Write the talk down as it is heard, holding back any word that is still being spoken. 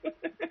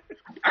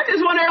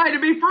just want everybody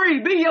to be free.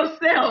 Be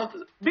yourself.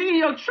 Be in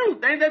your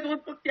truth. Ain't that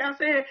what y'all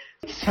said?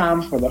 It's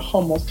time for the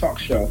Homos Talk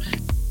Show.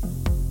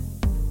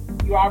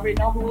 You already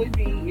know who it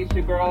be. It's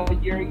your girl,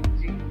 Yuri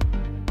G.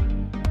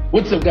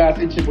 What's up, guys?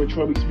 It's your boy,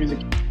 Troy Weeks Music.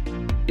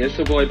 It's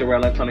your boy,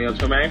 Darrell Antonio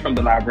Tremaine from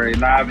the Library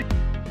Live.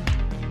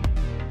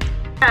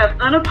 I have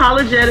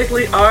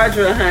unapologetically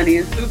Audra, honey,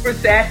 and super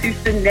sassy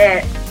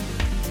Sinette.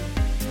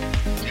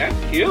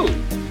 That's cute.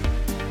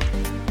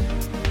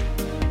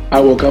 I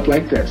woke up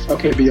like this.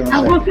 Okay, Beyonce.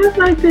 I woke up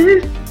like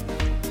this.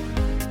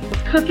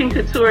 Cooking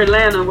Couture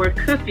Atlanta, where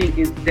cooking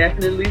is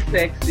definitely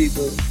sexy,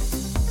 boo.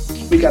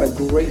 We got a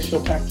great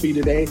show packed for you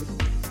today.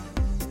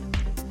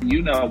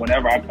 You know,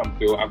 whenever I come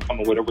through, I'm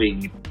coming with a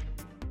read.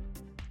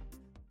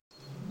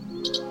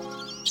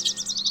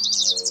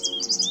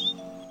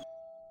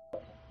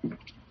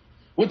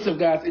 What's up,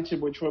 guys? It's your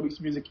boy, Troy Weeks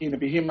Music. And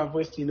if you hear my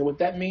voice, you know what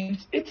that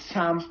means. It's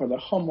time for the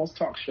Homos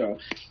Talk Show.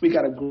 We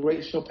got a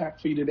great show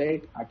packed for you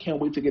today. I can't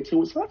wait to get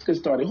to it. So let's get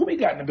started. Who we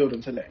got in the building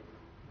today?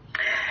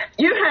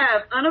 You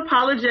have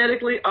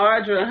unapologetically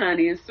Audra,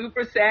 honey, and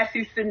super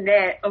sassy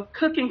Sinette of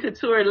Cooking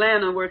Couture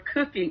Atlanta, where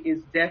cooking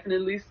is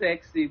definitely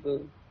sexy,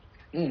 boo.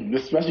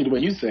 Especially the way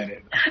you said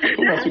it.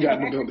 Who else we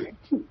got in the building?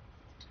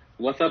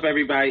 What's up,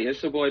 everybody?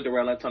 It's your boy,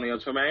 Darrell Antonio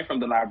Tremaine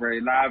from the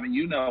Library Live. And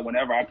you know,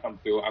 whenever I come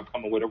through, I'm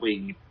coming with a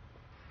read.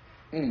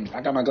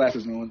 I got my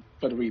glasses on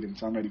for the reading,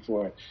 so I'm ready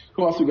for it.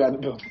 Who else we got in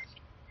the building?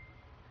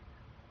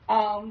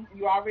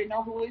 You already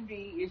know who it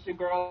be. It's your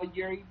girl,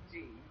 Yuri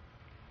G.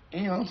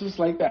 You know, just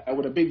like that,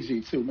 with a big G,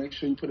 too. Make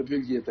sure you put a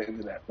big G at the end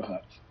of that for her.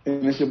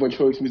 And it's your boy,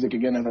 Troy Weeks Music,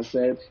 again, as I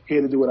said,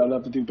 here to do what I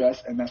love to do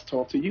best, and that's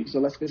talk to you. So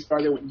let's get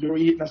started with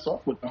Yuri hitting us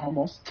off with the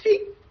Homos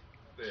Tea.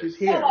 She's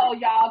here. Hello,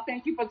 y'all.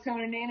 Thank you for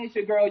tuning in. It's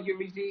your girl,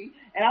 Yuri G.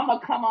 And I'm going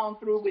to come on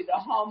through with the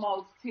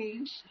Homos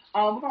Tea.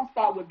 We're going to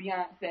start with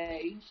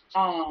Beyonce.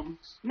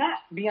 Not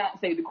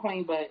Beyonce, the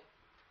queen, but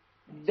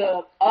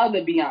the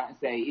other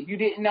Beyonce. If you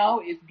didn't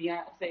know, it's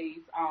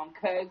Beyonce's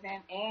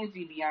cousin,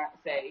 Angie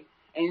Beyonce.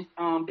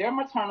 And they're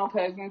maternal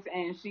cousins,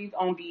 and she's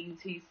on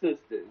BET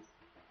Sisters.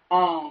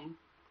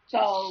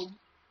 So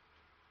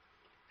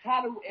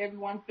how do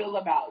everyone feel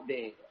about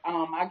that?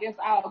 I guess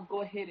I'll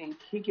go ahead and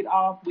kick it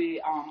off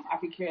with I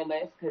could care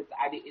less because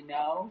I didn't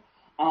know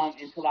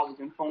until I was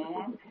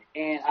informed.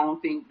 And I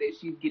don't think that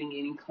she's getting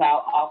any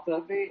clout off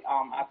of it.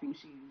 I think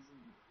she's,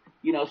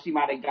 she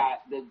might have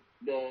got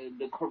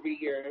the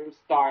career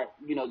start,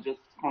 just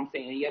from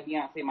saying, yeah,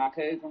 Beyonce, my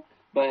cousin.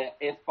 But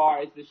as far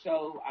as the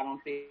show, I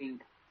don't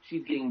think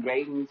she's getting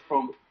ratings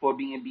for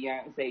being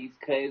Beyonce's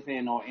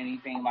cousin or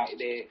anything like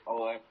that.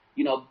 Or,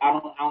 I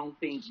don't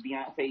think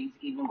Beyonce's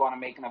even going to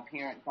make an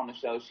appearance on the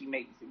show. She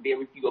makes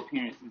very few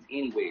appearances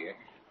anywhere.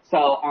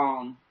 So,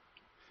 I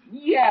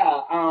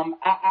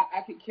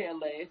could care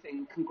less,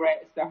 and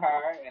congrats to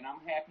her, and I'm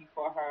happy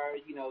for her,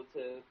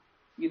 to,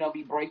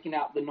 be breaking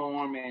out the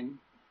norm and,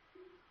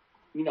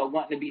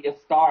 wanting to be a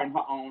star in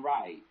her own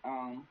right.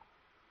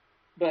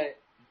 But,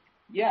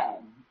 yeah,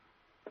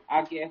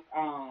 I guess,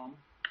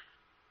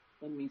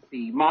 let me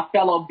see. My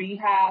fellow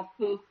Beehive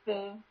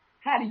sister,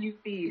 how do you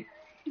feel?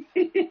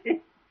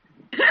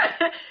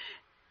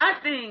 I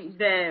think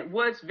that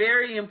what's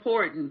very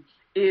important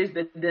is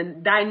the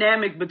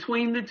dynamic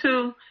between the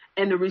two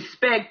and the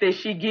respect that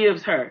she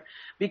gives her.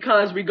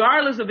 Because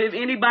regardless of if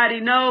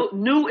anybody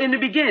knew in the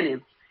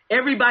beginning,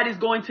 everybody's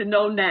going to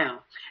know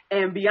now.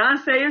 And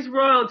Beyonce is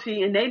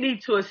royalty, and they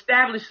need to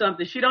establish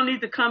something. She don't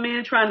need to come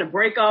in trying to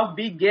break off,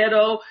 be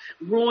ghetto,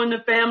 ruin the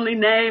family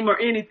name or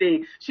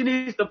anything. She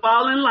needs to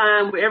fall in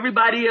line with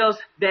everybody else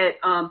that,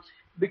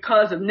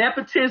 because of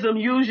nepotism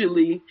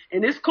usually,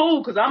 and it's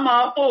cool because I'm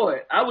all for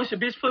it. I wish a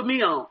bitch put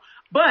me on.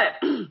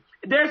 But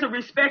there's a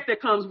respect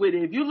that comes with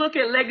it. If you look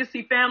at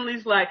legacy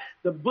families like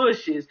the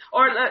Bushes,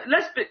 or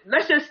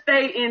let's just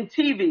stay in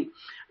TV.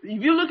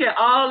 If you look at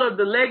all of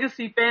the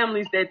legacy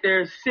families that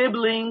their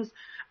siblings,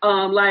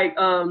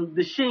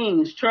 the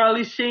Sheens,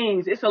 Charlie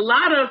Sheens. It's a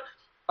lot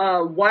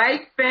of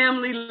white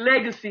family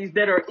legacies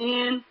that are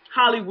in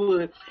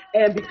Hollywood.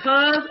 And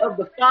because of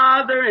the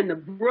father and the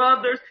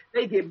brothers,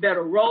 they get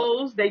better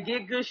roles. They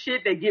get good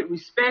shit. They get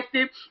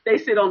respected. They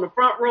sit on the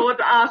front row at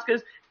the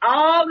Oscars.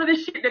 All of the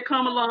shit that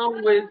come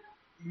along with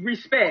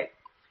respect.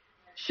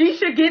 She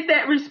should get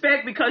that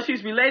respect because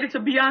she's related to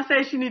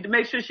Beyonce. She needs to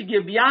make sure she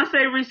gives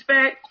Beyonce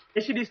respect,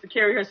 and she needs to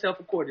carry herself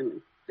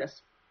accordingly.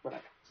 That's what I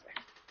got to say.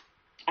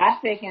 I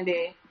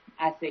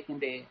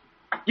second that.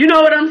 You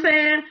know what I'm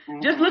saying?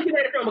 Mm-hmm. Just looking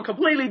at it from a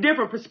completely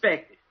different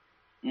perspective.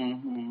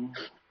 Mm-hmm.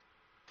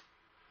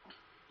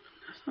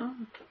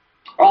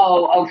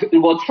 Oh, okay.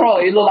 Well,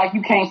 Troy, it looked like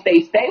you can't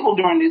stay stable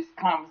during this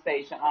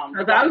conversation.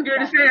 Because I was going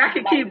to say I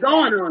could keep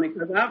going on it.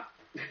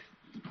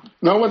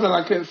 No, it wasn't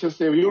like that,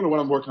 sister. You don't know what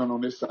I'm working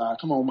on this side.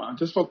 Come on, man.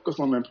 Just focus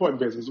on the important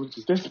business, which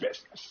is this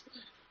business.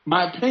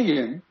 My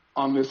opinion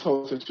on this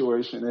whole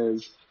situation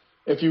is,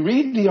 if you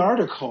read the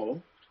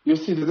article, you'll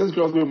see that this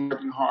girl's been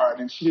working hard,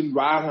 and she didn't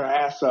ride her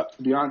ass up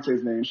to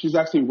Beyonce's name. She's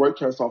actually worked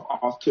herself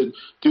off to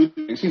do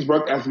things. She's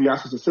worked as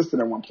Beyonce's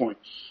assistant at one point.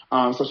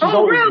 So she's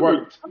always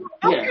worked.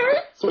 Okay.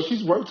 Yeah. So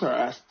she's worked her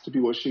ass to be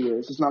what she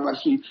is. It's not like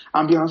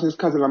I'm Beyonce's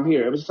cousin, I'm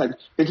here. It was just like,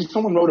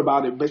 someone wrote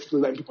about it, basically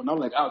letting people know,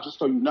 like, oh, just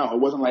so you know. It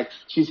wasn't like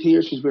she's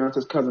here, she's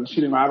Beyonce's cousin. She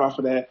didn't ride off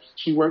of that.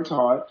 She worked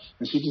hard,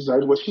 and she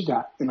deserved what she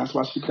got. And that's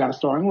why she got a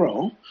starring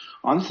role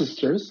on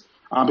Sisters.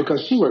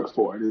 Because she worked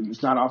for it, and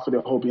it's not off of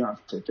the whole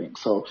Beyonce thing.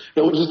 So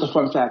it was just a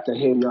fun fact that,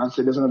 hey,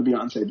 Beyonce, there's another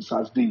Beyonce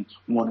besides the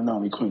one and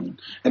only queen.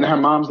 And her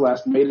mom's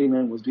last maiden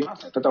name was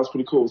Beyonce. I thought that was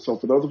pretty cool. So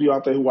for those of you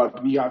out there who are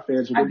Beyonce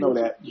fans who didn't know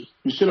that, you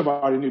should have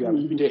already knew that.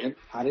 But if you didn't,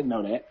 I didn't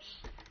know that.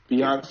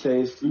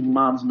 Beyonce's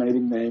mom's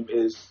maiden name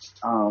is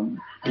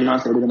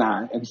Beyonce with an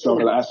I, and so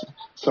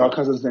her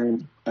cousin's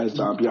name is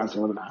Beyonce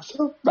with an I.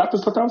 So I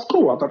just thought that was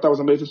cool. I thought that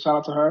was amazing. Shout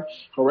out to her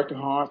for working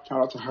hard.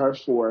 Shout out to her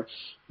for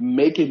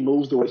making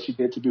moves the way she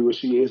did to be what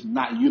she is,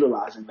 not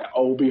utilizing that,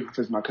 oh,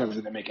 Beyonce's my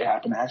cousin, to make it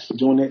happen. Actually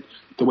doing it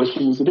the way she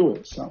needs to do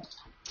it. So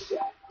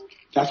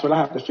that's what I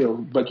have to feel.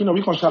 But, we're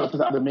going to shout out to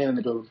the other man in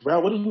the building.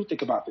 Rel, what do you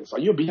think about this? Are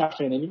you a Beyonce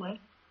fan anyway?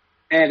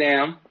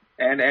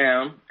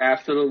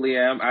 Absolutely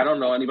am. I don't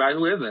know anybody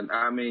who isn't.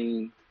 I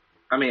mean,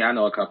 I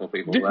know a couple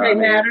people. Do they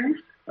matter?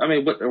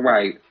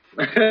 Right.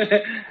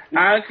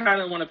 I kind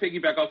of want to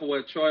piggyback off of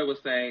what Troy was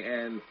saying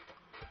and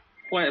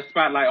point a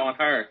spotlight on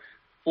her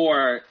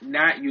for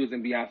not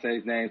using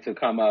Beyonce's name to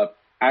come up.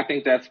 I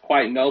think that's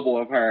quite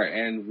noble of her.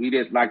 And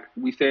like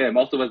we said,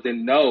 most of us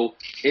didn't know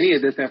any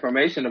of this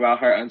information about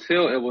her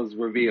until it was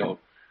revealed.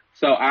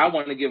 So I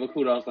want to give a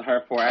kudos to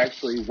her for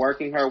actually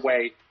working her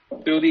way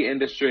through the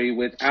industry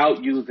without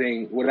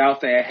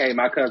saying, hey,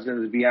 my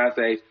cousin is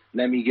Beyonce,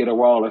 let me get a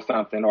role or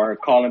something, or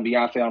calling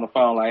Beyonce on the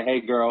phone like,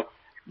 hey, girl,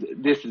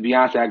 this is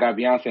Beyonce, I got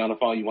Beyonce on the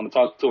phone, you want to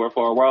talk to her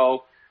for a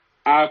role?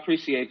 I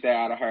appreciate that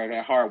out of her,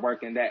 that hard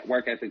work and that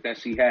work ethic that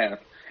she has.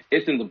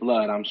 It's in the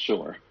blood, I'm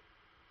sure.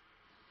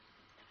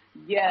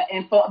 Yeah,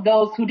 and for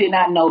those who did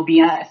not know,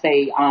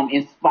 Beyonce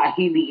in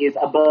Swahili is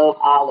above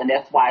all, and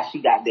that's why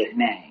she got that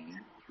name.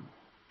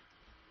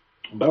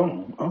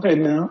 Boom. Okay,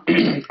 now.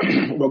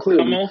 Well,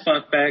 clearly. Come on,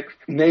 fun facts.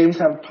 Names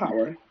have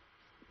power.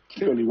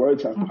 Clearly,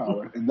 words have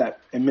power, and that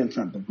it meant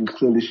something. And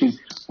clearly, she's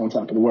on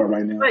top of the world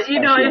right now. But if she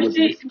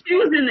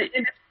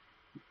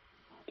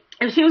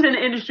was in the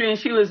industry and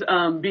she was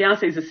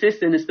Beyonce's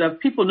assistant and stuff,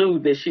 people knew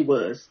that she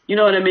was. You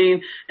know what I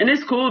mean? And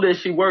it's cool that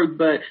she worked,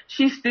 but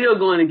she's still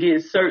going to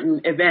get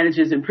certain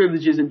advantages and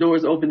privileges and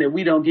doors open that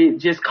we don't get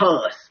just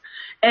cause.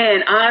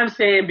 And I'm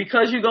saying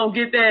because you're gonna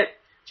get that,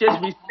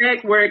 just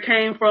respect where it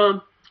came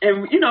from.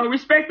 And,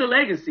 respect the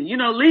legacy.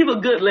 Leave a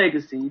good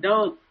legacy.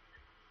 Don't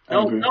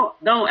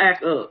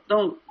act up.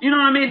 Don't, you know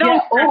what I mean?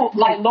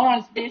 Like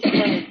Lawrence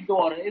Fishburne's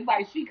daughter. It's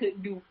like she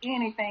couldn't do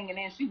anything, and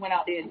then she went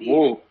out there and did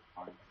it.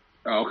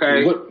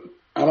 Okay.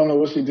 I don't know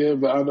what she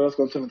did, but I know it's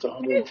going to turn into a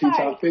whole other tea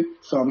topic,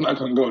 so I'm not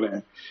going to go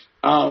there.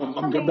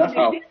 I'm good. That's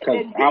how.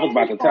 Because I was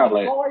about to tell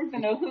it. Boys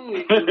in the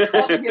hood.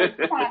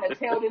 Just trying to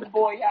tell this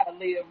boy how to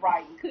live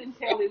right and couldn't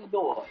tell his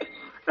daughter.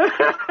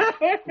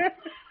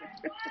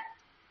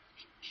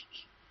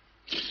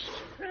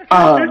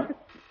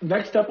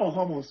 Next up on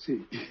Homos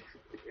Tea.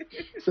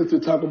 Since we're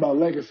talking about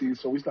legacies,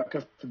 so we start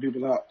cussing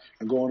people out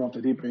and going off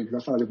the deep end because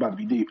that sounds like about to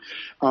be deep.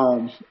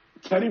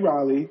 Teddy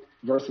Riley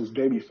versus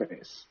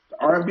Babyface. The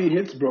R&B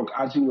hits broke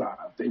IG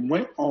Live. They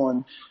went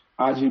on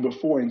IG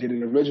before and did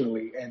it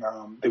originally, and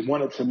they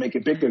wanted to make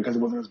it bigger because it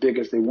wasn't as big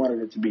as they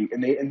wanted it to be,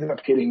 and they ended up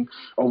hitting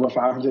over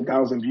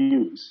 500,000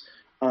 views.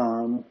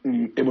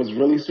 It was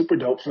really super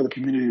dope for the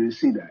community to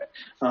see that.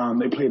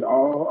 They played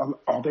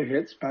all their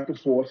hits back and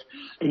forth.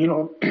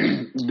 And,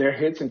 their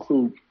hits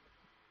include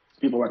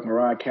people like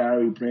Mariah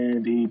Carey,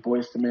 Brandy,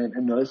 Boyz II Men,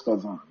 and the list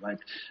goes on. Like,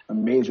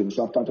 amazing.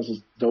 So I thought this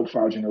was dope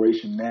for our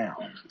generation now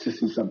to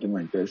see something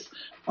like this.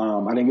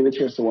 I didn't get a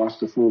chance to watch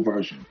the full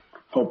version.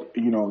 Hope,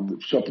 the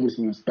show police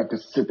didn't expect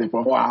us to sit there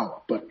for a whole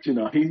hour. But, he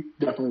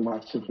definitely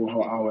watched it for a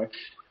whole hour.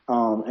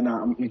 And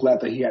I'm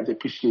glad that he had the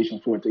appreciation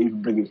for it to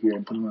even bring it here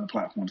and put it on the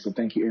platform. So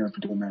thank you, Aaron, for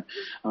doing that.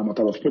 I thought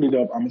it was pretty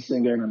dope. I'm a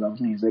singer and I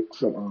love music.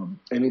 So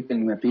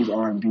anything that these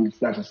R&B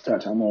legends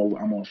touch, I'm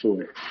all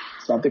for it.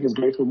 So I think it's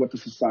great for what the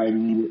society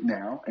needed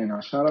now. And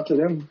shout out to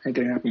them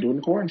making it happen during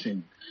the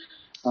quarantine.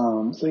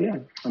 So yeah,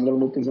 I'm going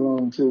to move things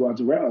along to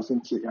Darrell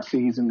since I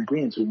see he's in the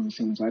green too. It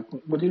seems like.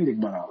 What do you think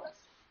about all that?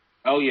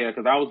 Oh, yeah,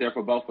 because I was there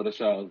for both of the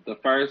shows. The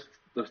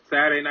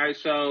Saturday night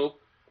show,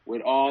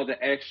 with all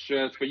the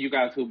extras for you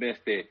guys who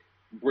missed it.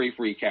 Brief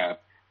recap.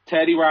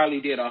 Teddy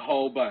Riley did a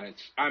whole bunch.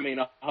 I mean,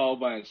 a whole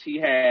bunch. He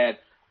had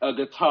a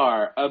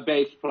guitar, a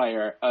bass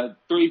player,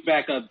 3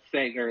 backup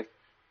singers,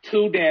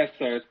 2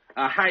 dancers,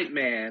 a hype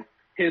man,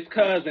 his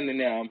cousin and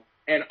them,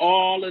 and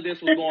all of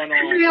this was going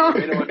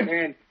on.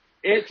 And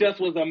it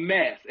just was a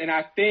mess. And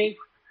I think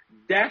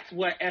that's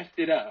what effed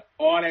it up.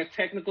 All that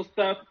technical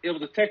stuff, it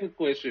was a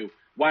technical issue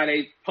why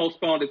they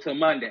postponed it to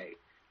Monday.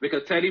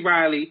 Because Teddy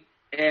Riley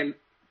and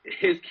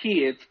his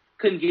kids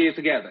couldn't get it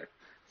together.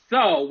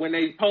 So when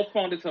they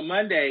postponed it to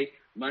Monday,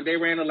 Monday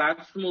ran a lot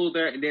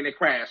smoother, and then it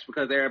crashed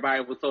because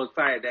everybody was so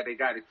excited that they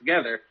got it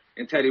together,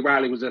 and Teddy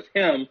Riley was just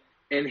him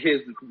and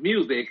his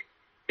music.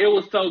 It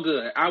was so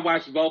good. I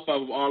watched both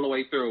of them all the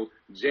way through.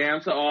 Jam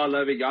to all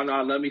of it. Y'all know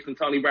I love me some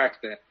Tony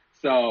Braxton.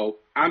 So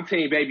I'm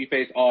Team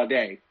Babyface all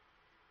day.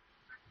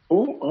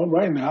 Oh, all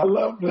right now. I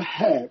love the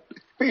hat.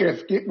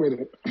 Fierce, get rid of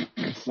it.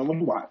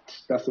 Someone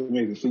watch. That's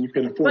amazing. So you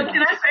can afford it. But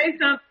can I say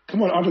something?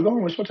 Come on, Andre, go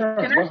on. It's your turn.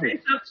 Can I say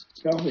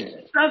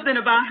something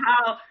about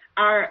how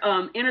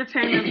our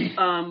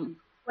entertainment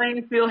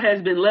playing field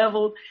has been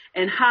leveled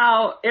and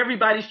how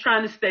everybody's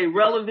trying to stay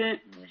relevant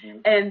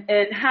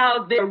and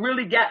how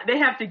they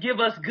have to give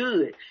us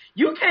good.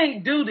 You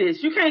can't do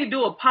this. You can't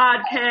do a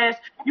podcast.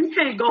 You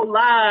can't go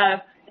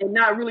live and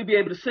not really be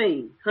able to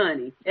sing,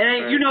 honey. It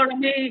ain't, you know what I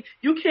mean?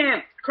 You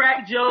can't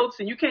crack jokes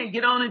and you can't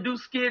get on and do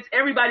skits.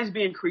 Everybody's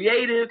being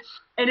creative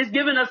and it's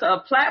giving us a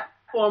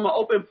platform, an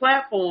open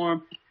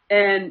platform.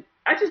 And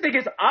I just think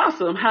it's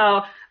awesome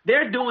how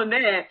they're doing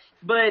that,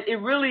 but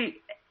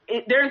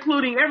they're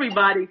including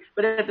everybody,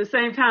 but at the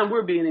same time,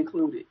 we're being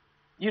included.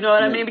 You know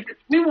what I mean? Because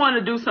we want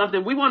to do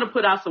something. We want to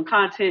put out some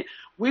content.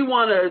 We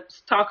want to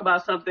talk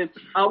about something.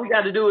 All we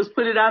got to do is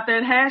put it out there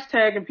and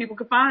hashtag and people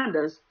can find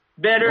us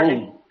better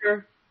and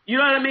better. You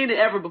know what I mean? Than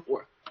ever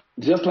before.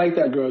 Just like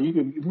that, girl. We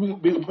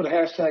can put a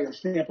hashtag and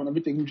stamp on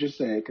everything you just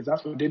said, because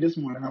that's what I did this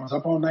morning. I was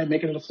up all night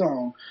making a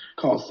song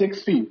called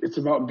 6 Feet. It's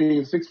about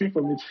being 6 feet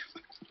from each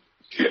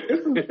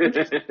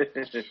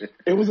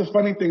It was a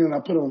funny thing that I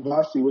put on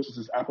Vasi, which is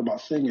this app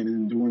about singing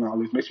and doing all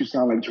these, makes you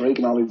sound like Drake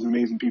and all these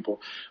amazing people.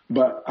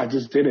 But I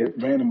just did it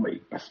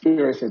randomly. My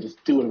spirit said,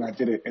 just do it, and I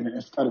did it, and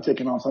it started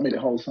taking off. So I made the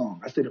whole song.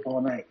 I stayed up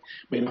all night,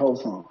 made the whole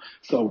song.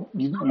 So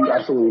you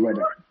absolutely right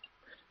there.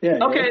 Yeah,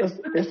 okay.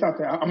 It's out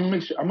there. I'm gonna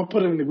make sure. I'm gonna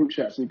put it in the group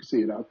chat so you can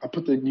see it. I'll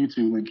put the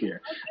YouTube link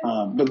here.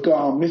 But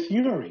Miss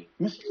Yuri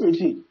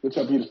G, with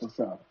your beautiful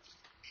self.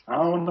 I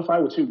don't want to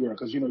fight with you, girl,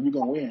 because you know you're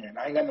gonna win.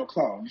 I ain't got no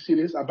claws. You see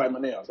this? I bite my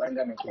nails. I ain't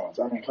got no claws.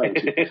 I don't fight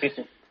with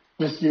you.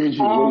 Miss Yuri G,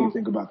 what do you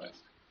think about this?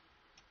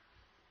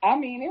 I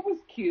mean, it was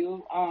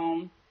cute.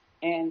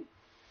 And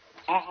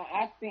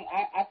I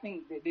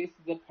think that this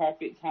is the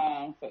perfect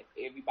time for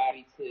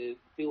everybody to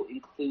feel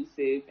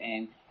inclusive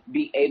and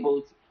be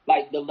able to,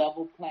 like, the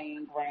level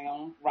playing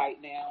ground right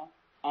now.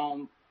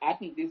 I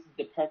think this is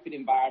the perfect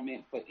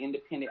environment for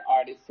independent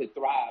artists to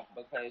thrive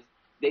because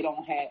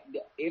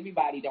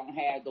everybody don't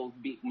have those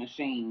big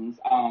machines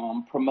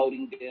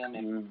promoting them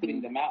and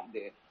putting them out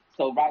there.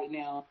 So right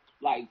now,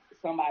 like,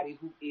 somebody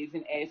who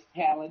isn't as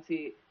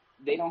talented,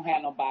 they don't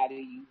have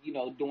nobody,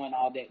 doing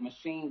all that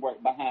machine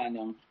work behind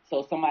them.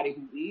 So somebody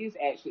who is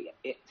actually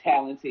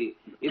talented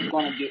is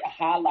going to get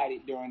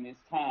highlighted during this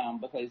time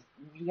because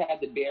you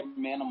have the bare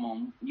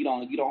minimum. You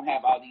don't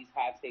have all these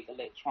high-tech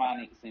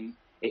electronics and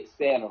et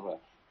cetera.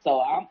 So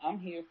I'm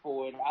here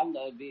for it. I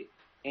love it.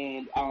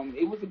 And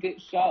it was a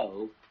good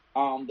show.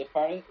 Was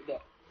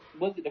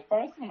it the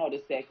first one or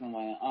the second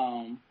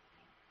one?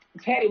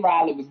 Teddy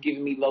Riley was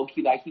giving me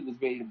low-key like he was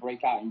ready to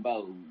break out in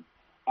Vogue.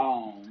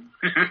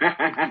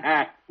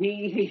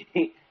 He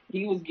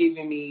was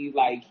giving me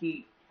like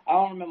I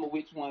don't remember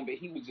which one, but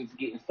he was just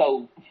getting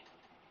so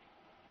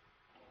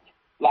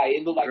like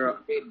it looked like he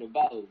was ready to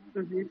Vogue.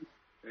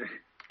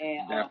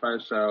 And that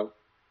first show.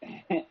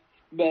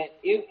 But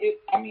it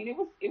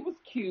was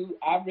cute.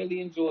 I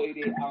really enjoyed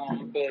it.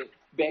 But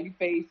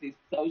Babyface is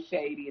so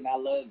shady, and I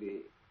love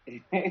it.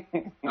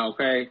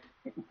 Okay.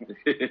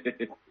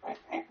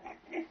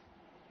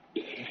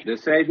 The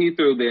shade he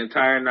threw the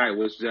entire night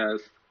was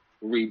just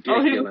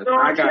ridiculous.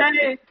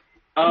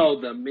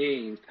 The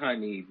memes,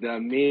 honey. The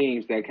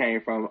memes that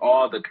came from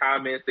all the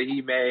comments that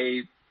he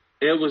made.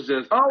 It was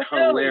just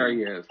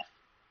hilarious.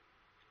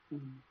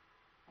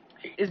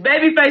 Is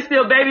Babyface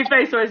still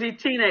Babyface or is he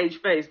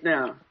teenage face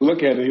now?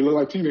 Look at it. He look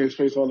like teenage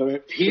face all of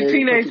it. He's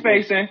teenage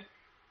facing.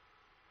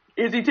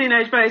 Is he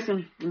teenage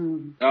facing?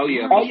 Oh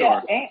yeah, for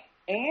sure.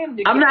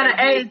 And I'm not an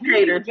age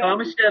hater, so I'm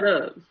gonna shut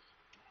up.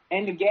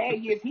 And the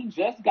gag is he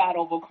just got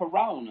over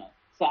Corona.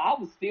 So I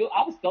was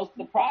so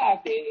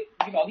surprised that,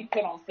 he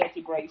put on such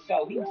a great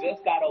show. He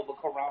just got over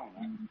Corona.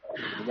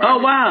 Right. Oh,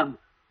 wow.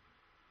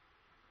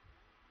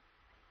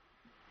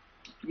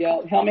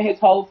 Yeah, him and his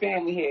whole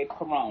family had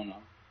Corona.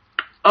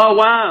 Oh,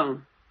 wow.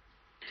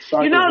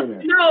 Sorry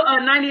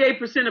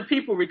 98% of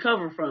people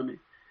recover from it.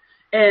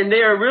 And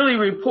they are really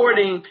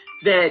reporting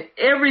that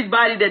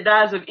everybody that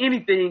dies of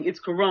anything, it's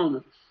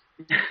Corona.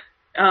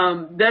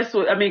 That's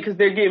what, because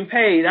they're getting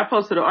paid. I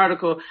posted an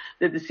article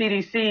that the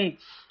CDC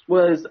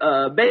was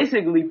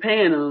basically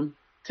paying them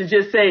to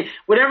just say,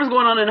 whatever's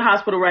going on in the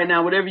hospital right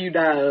now, whatever you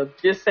die of,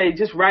 just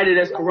write it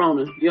as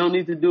Corona. You don't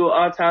need to do an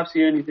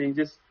autopsy or anything.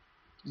 Just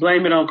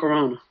blame it on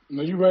Corona.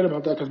 No, you're right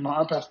about that because my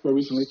aunt passed away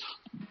recently.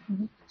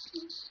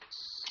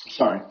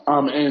 Sorry.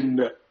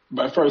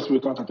 But at first we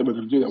thought that they were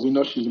going to do that. We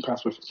know she didn't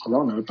pass away from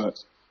Corona,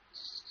 but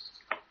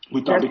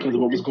We thought because of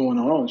what was going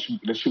on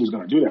that she was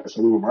going to do that.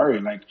 So we were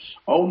worried, like,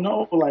 oh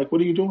no, like, what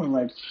are you doing?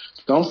 Like,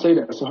 don't say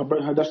that. So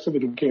her death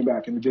certificate came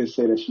back and it did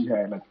say that she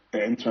had like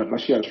an intern, like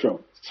she had a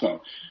stroke.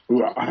 So we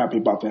were happy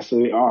about that. So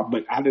they are,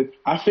 but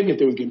I figured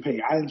they was getting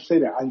paid. I didn't say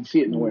that. I didn't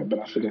see it in the way, but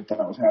I figured that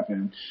was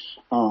happening,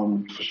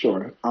 for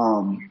sure.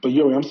 But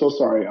Yuri, I'm so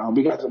sorry.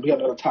 We got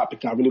another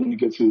topic that I really want to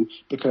get to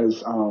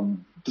because,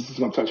 this is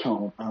going to touch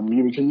home.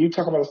 Yuri, can you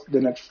talk about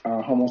the next,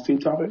 Homos Tea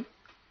topic?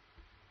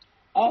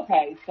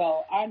 Okay,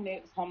 so our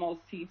next Homos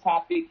Tea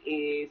topic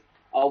is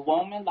a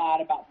woman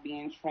lied about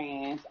being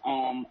trans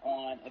on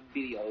a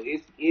video.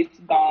 It's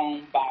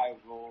gone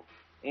viral,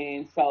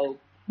 and so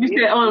you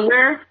said on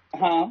where?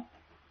 Huh?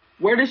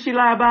 Where did she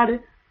lie about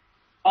it?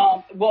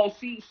 Well,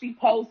 she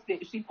posted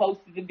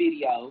the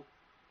video,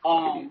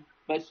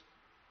 but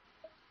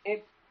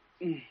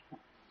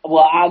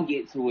well, I'll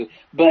get to it.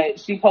 But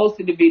she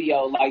posted the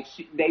video like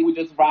they were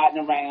just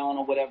riding around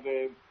or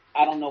whatever.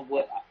 I don't know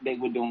what they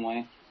were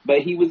doing.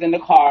 But he was in the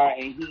car,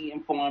 and he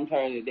informed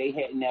her that they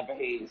had never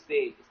had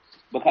sex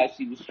because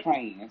she was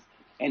trans.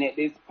 And at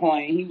this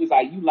point, he was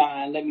like, you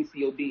lying, let me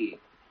see your dick.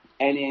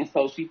 And then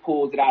so she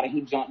pulls it out, and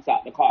he jumps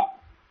out the car.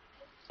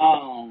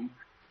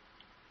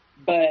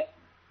 But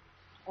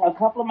a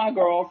couple of my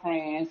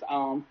girlfriends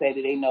say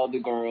that they know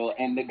the girl,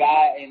 and the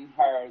guy and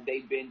her,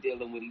 they've been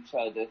dealing with each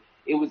other.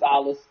 It was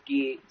all a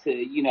skit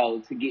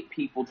to get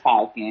people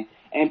talking.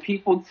 And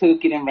people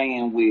took it and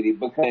ran with it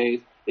because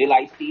they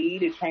like, see,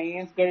 the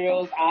trans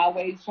girls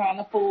always trying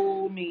to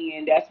fool me,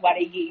 and that's why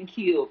they getting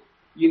killed.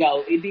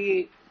 It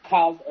did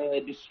cause a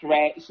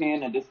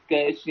distraction, a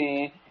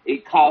discussion.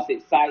 It caused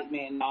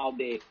excitement and all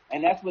that,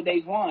 and that's what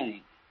they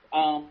wanted.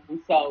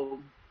 So,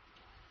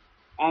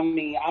 I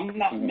mean, I'm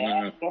not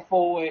mad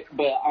for it,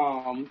 but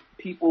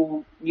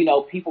people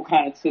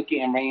kind of took it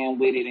and ran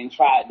with it and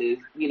tried to,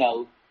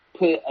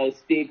 put a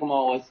stigma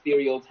or a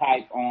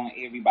stereotype on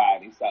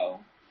everybody. So,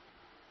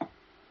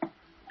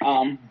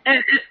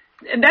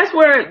 And that's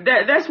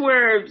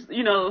where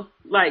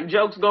like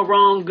jokes go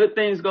wrong, good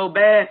things go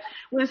bad.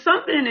 When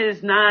something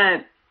is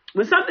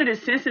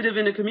sensitive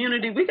in the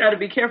community, we got to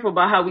be careful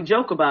about how we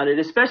joke about it,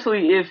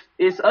 especially if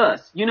it's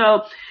us.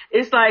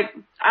 It's like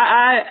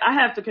I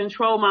have to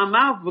control my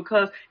mouth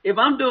because if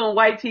I'm doing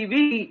white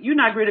TV, you're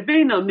not going to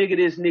be no nigga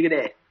this, nigga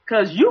that,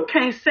 because you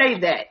can't say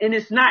that, and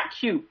it's not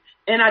cute.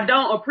 And I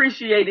don't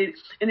appreciate it,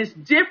 and it's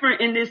different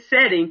in this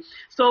setting,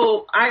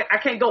 so I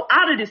can't go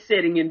out of this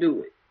setting and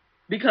do it.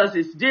 Because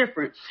it's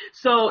different.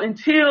 So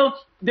until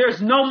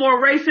there's no more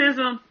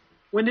racism,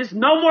 when there's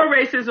no more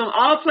racism,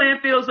 all playing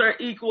fields are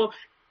equal,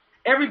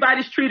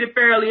 everybody's treated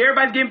fairly,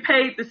 everybody's getting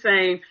paid the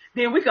same,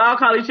 then we can all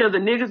call each other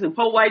niggas and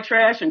po white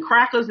trash and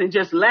crackers and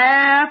just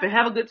laugh and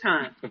have a good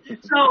time.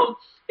 So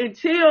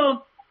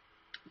until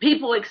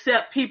people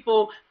accept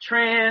people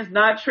trans,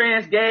 not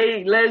trans,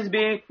 gay,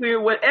 lesbian, queer,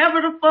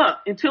 whatever the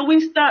fuck, until we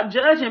stop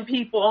judging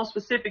people on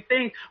specific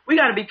things, we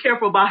got to be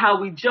careful about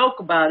how we joke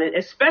about it,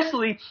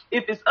 especially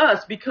if it's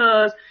us,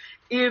 because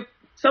if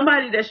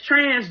somebody that's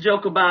trans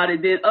joke about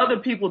it, then other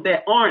people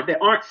that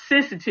aren't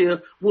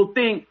sensitive will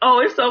think,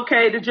 oh, it's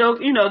okay to joke,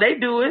 they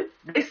do it,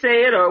 they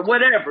say it or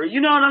whatever.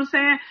 You know what I'm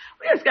saying?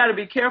 We just got to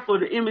be careful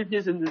of the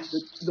images and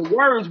the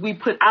words we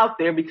put out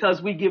there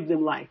because we give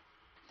them life.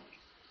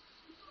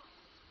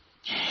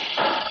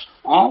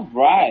 All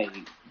right.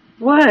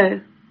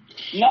 What?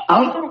 No,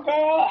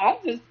 girl.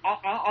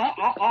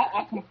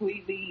 I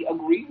completely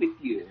agree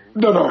with you.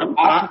 No.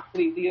 I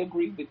completely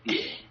agree with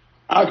you.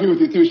 I agree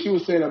with you too. She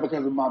was saying that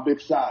because of my big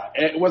side.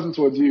 It wasn't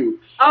towards you.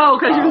 Oh,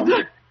 because you was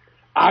doing.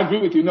 I agree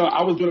with you. No,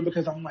 I was doing it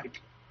because I'm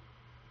like,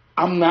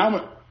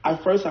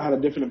 at first I had a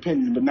different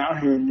opinion, but now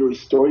hearing your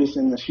story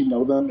saying that she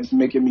know them is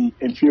making me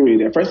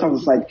infuriated. At first I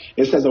was like,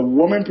 it says a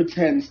woman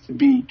pretends to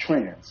be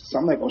trans. So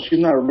I'm like, oh, she's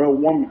not a real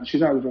woman. She's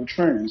not a real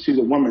trans. She's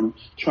a woman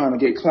trying to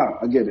get clout.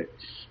 I get it.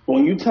 But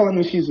when you telling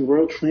me she's a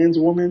real trans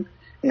woman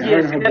and her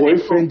and her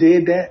boyfriend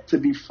did that to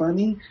be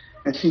funny,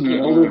 and she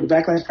knows the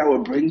backlash that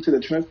would bring to the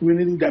trans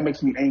community, that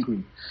makes me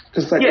angry.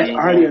 Because it's like, it's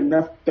already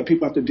enough that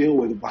people have to deal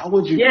with. Why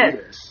would you do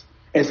this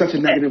in such a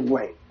negative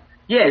way?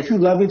 Yes. If you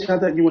love each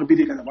other and you want to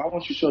be together, why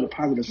won't you show the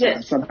positive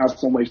side somehow,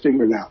 some way,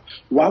 figure it out?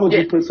 Why would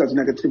you put such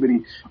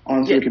negativity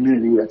onto the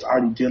community that's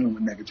already dealing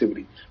with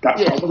negativity?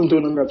 I wasn't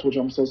doing that towards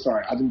you. I'm so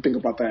sorry. I didn't think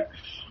about that.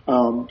 I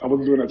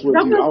wasn't doing that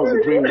towards you. I was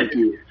agreeing with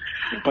you.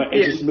 But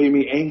it just made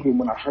me angry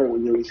when I heard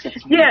what you were saying.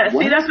 Yeah,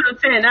 see, that's what I'm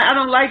saying. I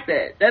don't like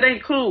that. That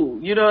ain't cool.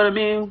 You know what I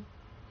mean?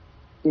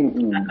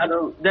 I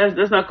don't.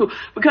 That's not cool.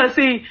 Because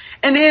see,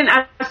 and then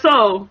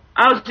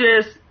I'll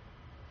just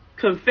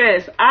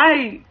confess.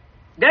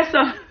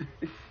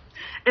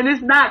 And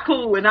it's not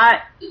cool. And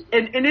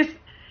it's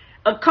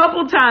a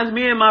couple times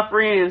me and my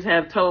friends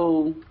have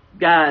told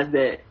guys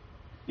that,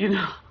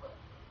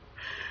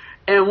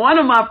 and one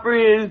of my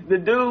friends, the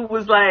dude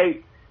was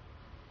like,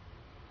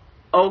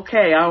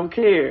 okay, I don't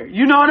care.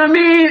 You know what I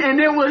mean?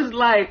 And it was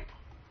like,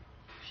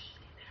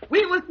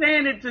 we were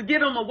saying it to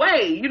get them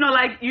away. You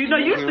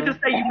used to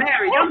just say you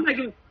married. Y'all don't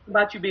think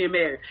about you being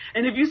married.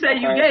 And if you say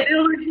you gay,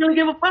 they don't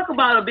give a fuck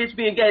about a bitch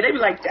being gay. They be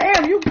like,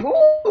 damn, you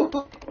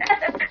cool.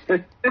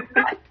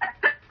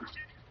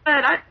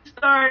 I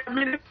started, I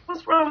mean,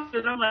 what's wrong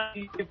with it? I'm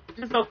like, if it's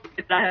just okay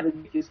that I have a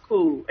dick, it's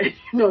cool. And,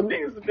 you know,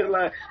 niggas have been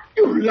like,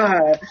 you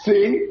lie.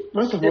 See?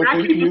 First of all, and I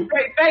thank keep you. a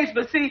straight face,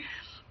 but see,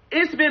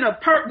 it's been a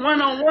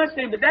one-on-one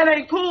thing, but that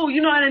ain't cool,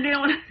 you know. And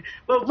then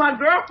but my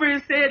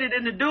girlfriend said it,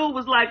 and the dude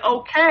was like,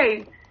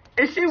 okay.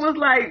 And she was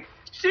like,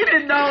 she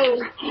didn't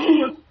know.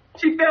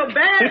 She felt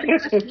bad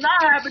because she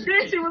lied, but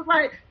then she was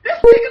like, this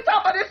nigga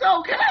talking about it's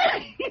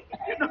okay.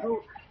 You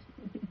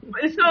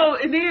know?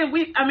 And then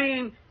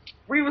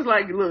we was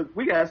like, look,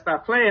 we gotta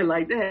stop playing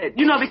like that,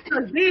 you know,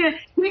 because then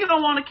he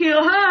don't want to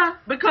kill her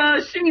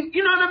because she,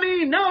 you know what I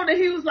mean? No, that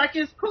he was like,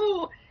 it's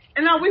cool.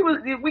 And now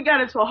we got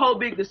into a whole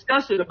big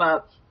discussion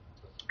about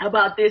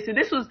this, and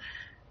this was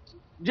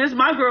just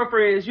my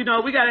girlfriends, you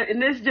know,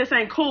 and this just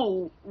ain't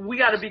cool. We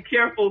gotta be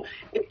careful.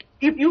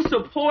 If you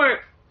support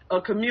a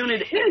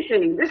community,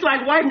 anything. It's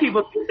like white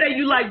people. If you say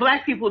you like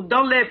black people,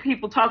 don't let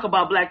people talk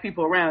about black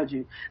people around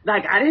you.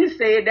 Like, I didn't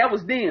say it, that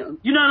was them.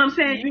 You know what I'm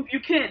saying? You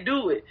can't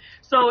do it.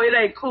 So it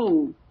ain't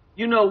cool.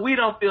 You know, we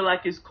don't feel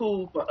like it's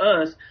cool for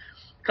us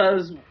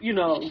because, you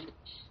know,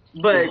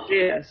 but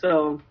yeah,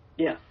 so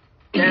yeah.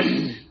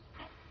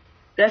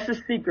 That's a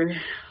secret.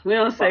 We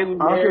don't say we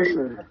married.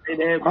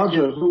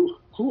 Audra,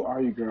 who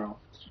are you, girl?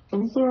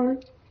 I'm sorry.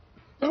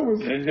 That was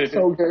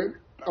so good.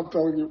 I'm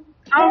telling you.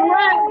 All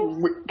right.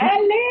 I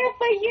live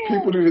for you.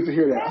 People needed to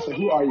hear that. I said,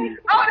 who are you?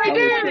 Oh, they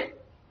did.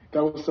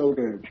 That was so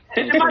good.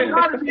 And my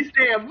daughter be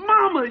saying,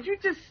 Mama, you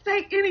just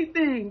say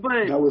anything.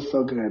 But that was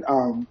so good.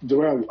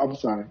 Jarrell, I'm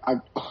sorry.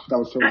 That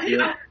was so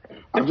good.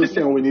 I'm just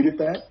saying we needed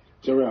that.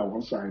 Jarrell,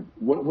 I'm sorry.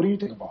 What do you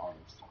think about all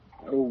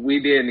this? We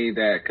did need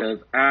that because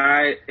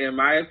in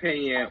my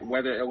opinion,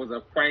 whether it was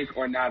a prank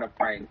or not a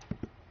prank,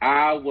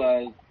 I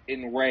was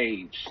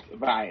enraged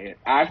by it.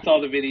 I saw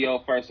the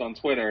video first on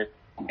Twitter,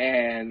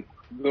 and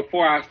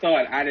before I saw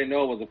it, I didn't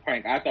know it was a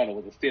prank. I thought it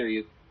was a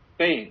serious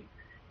thing.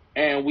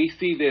 And we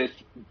see this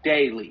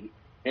daily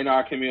in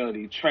our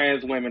community.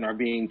 Trans women are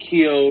being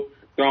killed,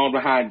 thrown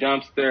behind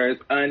dumpsters,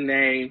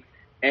 unnamed,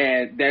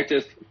 and that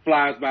just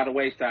flies by the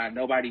wayside.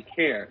 Nobody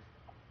cares.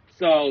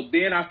 So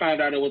then I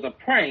found out it was a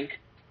prank,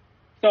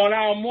 so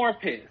now I'm more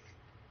pissed.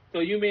 So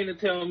you mean to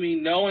tell me,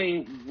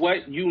 knowing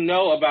what you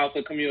know about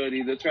the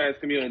community, the trans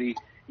community,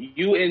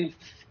 you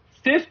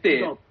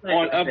insisted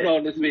on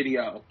uploading this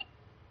video?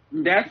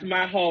 That's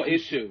my whole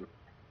issue.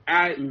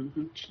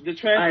 The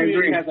trans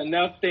community has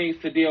enough things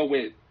to deal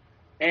with.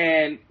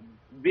 And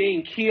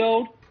being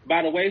killed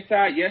by the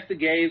wayside, yes, the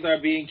gays are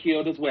being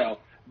killed as well.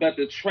 But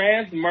the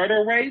trans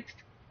murder rates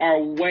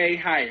are way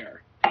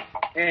higher.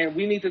 And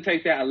we need to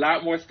take that a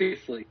lot more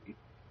seriously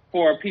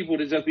for people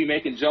to just be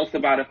making jokes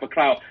about it for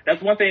clout.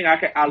 That's one thing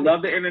I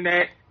love the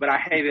internet, but I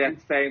hate it at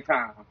the same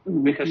time.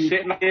 Because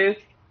shit like this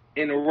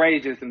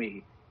enrages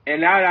me.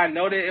 And now that I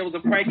know that it was a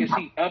prank and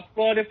she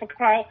uploaded for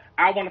clout,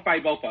 I want to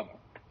fight both of them.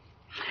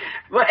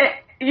 Well,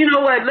 you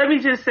know what? Let me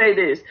just say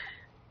this.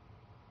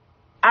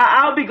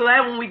 I'll be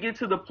glad when we get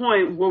to the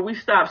point where we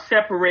stop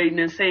separating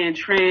and saying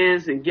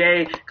trans and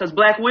gay, because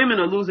black women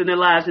are losing their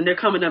lives and they're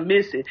coming up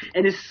missing.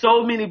 And there's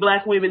so many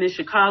black women in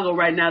Chicago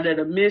right now that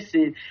are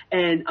missing,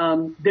 and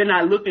they're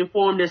not looking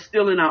for them. They're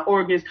still in our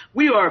organs.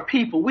 We are a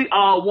people. We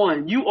all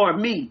one. You or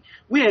me.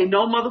 We ain't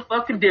no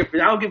motherfucking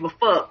different. I don't give a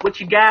fuck what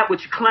you got,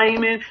 what you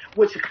claiming,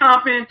 what you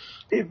comping.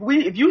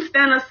 If you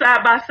stand us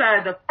side by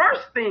side, the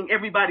first thing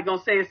everybody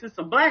gonna say is there's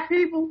some black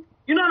people.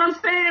 You know what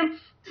I'm saying?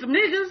 Some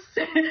niggas,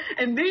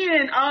 and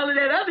then all of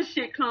that other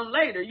shit come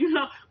later. You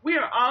know, we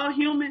are all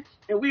human,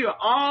 and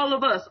all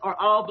of us are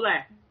all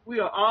black. We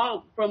are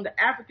all from the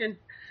African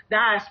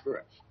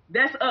diaspora.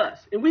 That's us,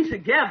 and we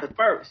together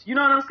first. You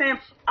know what I'm saying?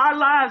 Our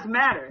lives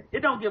matter. It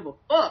don't give a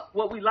fuck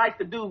what we like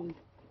to do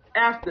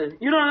after.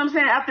 You know what I'm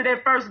saying? After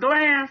that first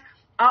glance,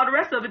 all the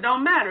rest of it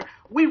don't matter.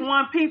 We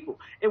one people,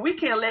 and we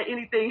can't let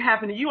anything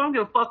happen to you. I don't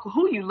give a fuck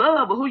who you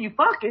love or who you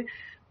fucking.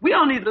 We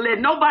don't need to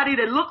let nobody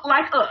that look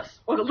like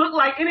us or look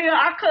like any of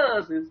our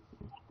cousins,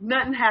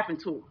 nothing happen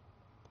to them.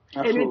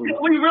 Absolutely. And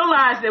until we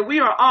realize that we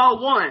are all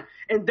one,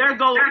 and there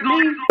goes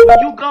me, when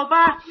you go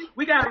by,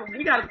 we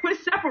gotta quit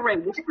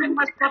separating. It's pretty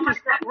much fucking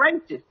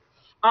separation.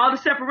 All the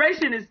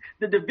separation is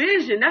the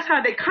division. That's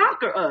how they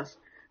conquer us.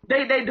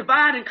 They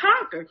divide and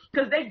conquer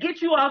because they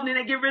get you off and then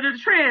they get rid of the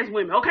trans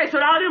women. Okay, so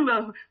all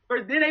them,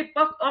 then they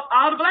fuck up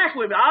all the black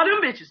women, all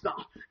them bitches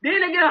gone.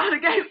 Then they get all the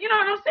gay. You know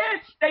what I'm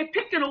saying? They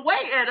picking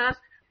away at us.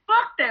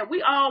 Fuck that.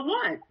 We all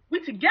one. We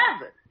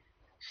together.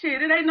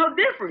 Shit, it ain't no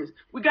difference.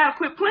 We gotta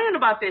quit playing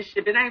about that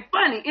shit. It ain't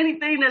funny.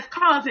 Anything that's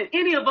causing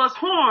any of us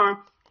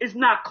harm is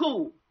not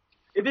cool.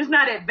 If it's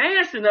not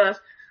advancing us,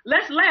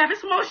 let's laugh.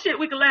 It's some more shit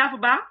we can laugh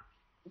about.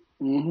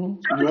 I'll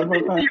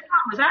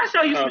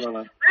show you some shit to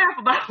laugh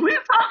about. We'll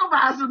talk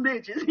about some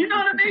bitches. You know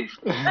what I mean?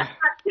 Let's not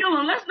kill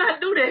them. Let's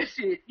not do that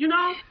shit. You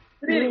know?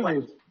 But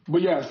anyway.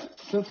 But yes,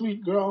 since we're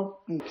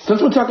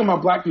talking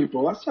about black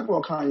people, let's talk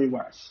about Kanye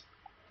West.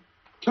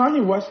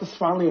 Kanye West is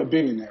finally a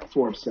billionaire,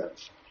 Forbes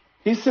says.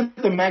 He sent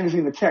the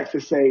magazine a text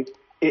to say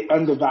it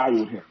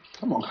undervalued him.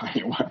 Come on,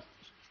 Kanye West.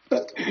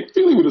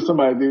 You leave it to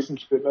somebody to do some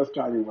shit. That's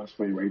Kanye West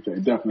for you right there.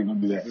 Definitely gonna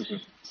do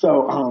that.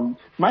 So,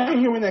 my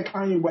hearing that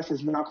Kanye West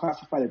is now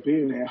classified as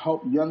billionaire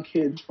help young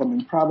kids from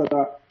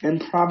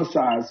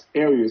improvised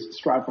areas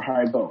strive for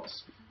higher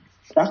goals.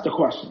 That's the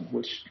question,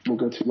 which we'll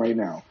get to right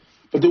now.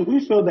 But do we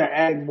feel that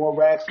adding more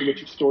rags to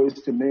riches stories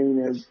to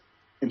millionaires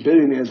and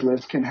billionaires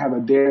list can have a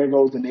there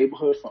goes the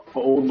neighborhood for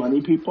old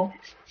money people?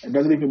 It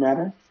doesn't even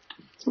matter.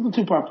 So the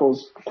two-part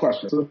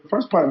question. So the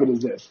first part of it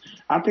is this.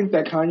 I think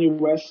that Kanye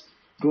West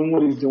doing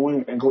what he's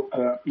doing and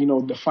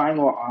defying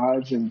all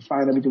odds and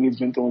defying everything he's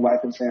been through in life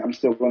and saying, I'm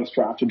still going to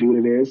strive to do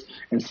what it is,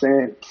 and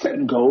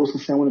setting goals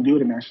and saying I want to do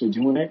it and actually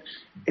doing it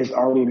is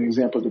already an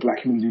example the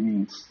black community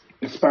needs,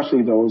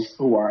 especially those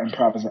who are who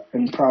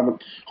are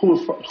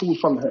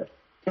from the hood.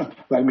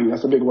 Like me,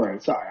 that's a big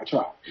word. Sorry, I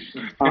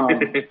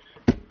tried.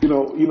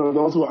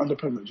 Those who are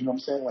underprivileged, you know what I'm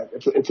saying? Like,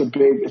 it's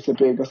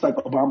like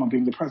Obama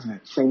being the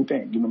president. Same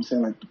thing, you know what I'm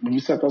saying? Like, when you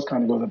set those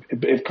kind of goals,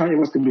 if Kanye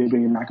West can be a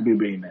billionaire, I can be a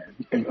billionaire.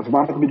 If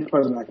Obama can be the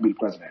president, I can be the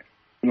president.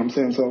 You know what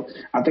I'm saying? So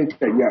I think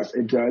that, yes,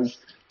 it does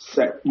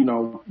set,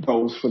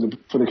 goals for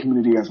the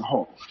community as a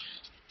whole.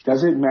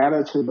 Does it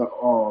matter to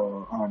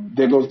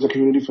there goes the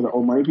community for the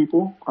old money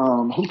people?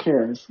 Who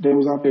cares? They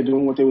was out there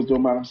doing what they was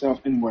doing by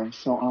themselves anyway.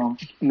 So,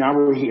 now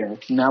we're here.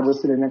 Now we're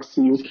sitting next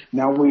to you.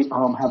 Now we, have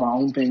our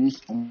own things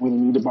and we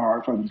don't need to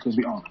borrow from them because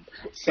we own them.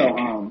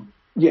 So,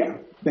 yeah.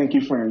 Thank you,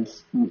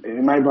 friends.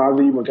 It might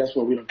bother you, but guess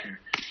what? We don't care.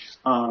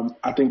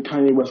 I think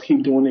Kanye West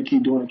keep doing it,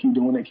 keep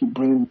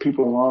bringing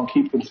people along,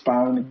 keep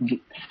inspiring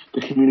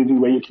the community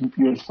where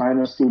you're inspiring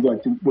us through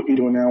like what you're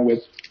doing now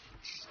with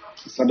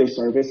Sunday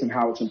service and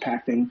how it's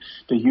impacting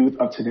the youth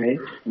of today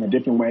in a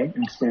different way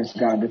and experiencing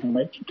God in a different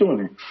way. Keep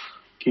doing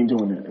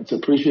it. It's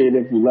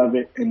appreciative. We love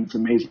it. And it's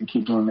amazing.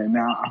 Keep doing it.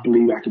 Now I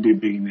believe I could be a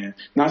billionaire.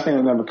 Not saying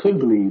I never could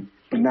believe,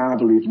 but now I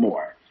believe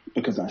more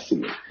because I see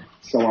it.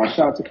 So shout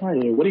out to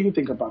Kanye. What do you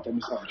think about that,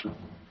 Ms. Audrey?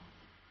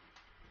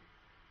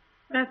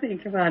 I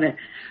think about it.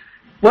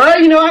 Well,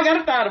 I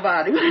got a thought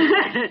about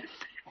it.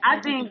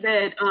 I think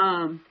that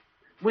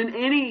when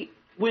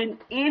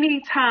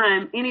any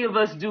time any of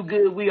us do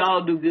good, we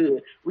all do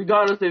good,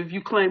 regardless of if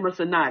you claim us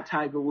or not,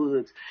 Tiger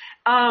Woods.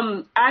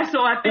 I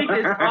think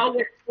it's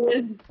always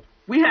good.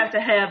 We have to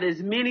have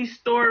as many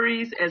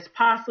stories as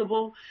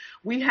possible.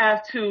 We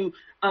have to,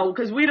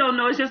 because we don't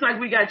know. It's just like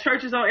we got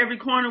churches on every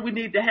corner. We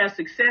need to have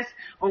success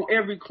on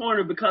every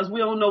corner because we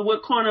don't know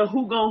what corner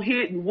who gonna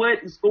hit and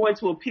what is going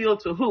to appeal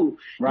to who.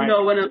 Right. You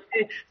know what I'm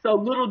saying? So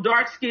little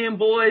dark-skinned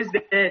boys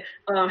that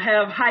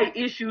have height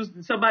issues,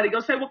 somebody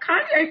gonna say, well,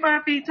 Kanye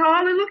 5 feet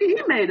tall and look, he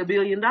made $1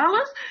 billion.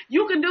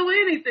 You can do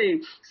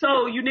anything.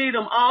 So you need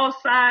them all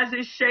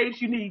sizes,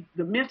 shapes. You need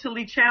the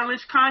mentally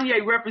challenged.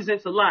 Kanye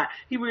represents a lot.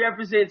 He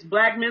represents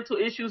black mental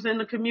issues in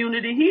the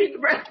community. He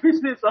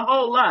represents a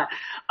whole lot.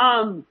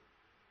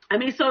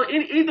 So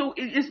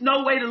it's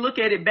no way to look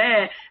at it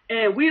bad.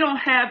 And we don't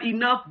have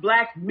enough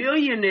black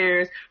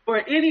millionaires for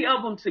any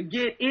of them to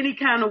get any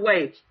kind of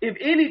way. If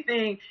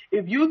anything,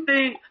 if you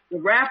think the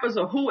rappers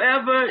or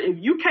whoever,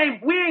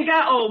 we ain't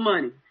got old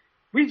money.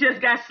 We just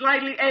got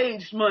slightly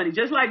aged money.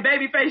 Just like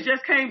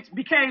Babyface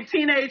became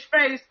teenage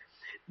face.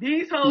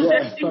 These hoes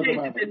just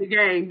teenagers in the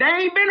game. They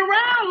ain't been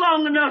around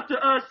long enough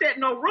to set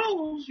no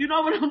rules. You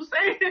know what I'm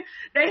saying?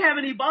 They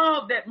haven't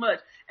evolved that much.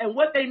 And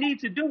what they need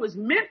to do is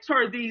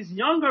mentor these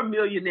younger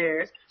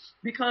millionaires,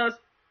 because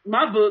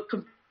my book,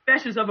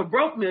 Confessions of a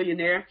Broke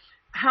Millionaire,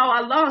 how I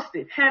lost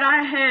it. Had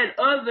I had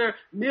other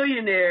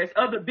millionaires,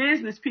 other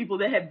business people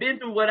that had been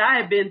through what I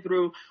had been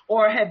through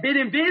or had been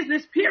in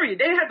business, period,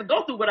 they have to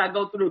go through what I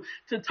go through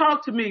to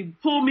talk to me,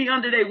 pull me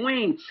under their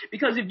wing.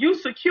 Because if you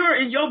secure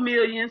in your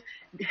millions,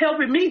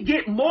 helping me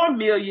get more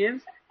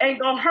millions ain't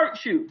gonna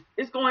hurt you.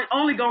 It's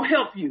only gonna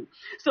help you.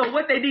 So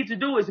what they need to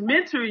do is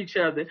mentor each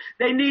other.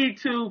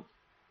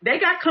 They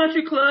got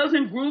country clubs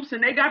and groups,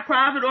 and they got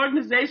private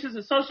organizations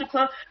and social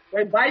clubs.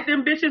 They invite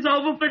them bitches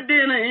over for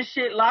dinner and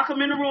shit, lock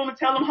them in a room and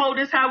tell them,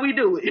 this how we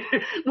do it.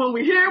 When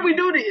we here, we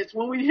do this.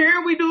 When we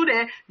here, we do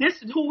that.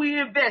 This is who we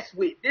invest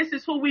with. This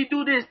is who we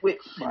do this with.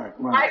 Right.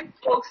 White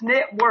folks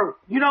network.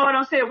 You know what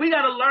I'm saying? We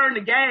got to learn the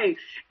game.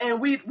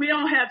 And we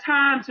don't have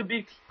time to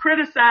be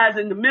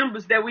criticizing the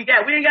members that we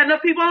got. We ain't got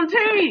enough people on the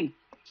team.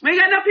 We ain't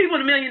got enough people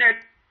in the millionaire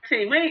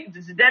team. We ain't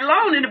that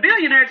alone in the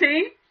billionaire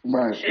team.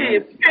 Right.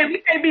 Shit, we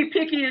can't be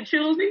picky and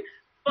choosy.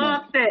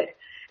 Fuck that.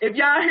 If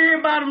y'all hear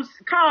about them,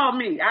 call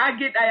me.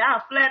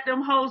 I'll flat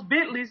them hoes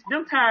Bentleys.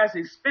 Them tires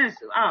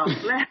expensive. I'll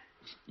flat.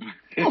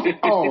 I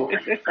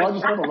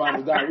just remember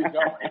about that.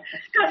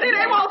 Because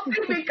they won't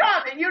see me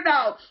coming,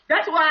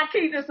 That's why I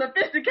keep the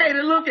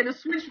sophisticated look and the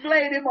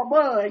switchblade in my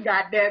bun,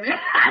 goddammit.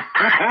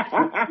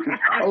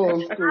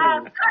 Oh, screw.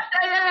 I'll cut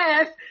their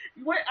ass.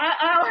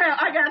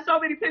 I got so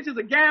many pictures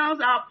of gowns.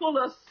 I'll pull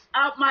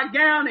out my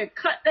gown and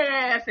cut their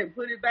ass and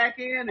put it back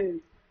in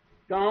and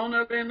gone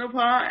up in the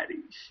party.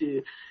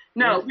 Shit.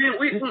 No,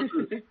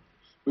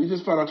 we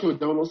just found out you're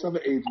a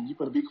 007 agent. You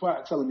better be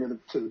quiet telling you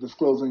to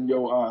disclosing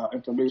your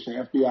information,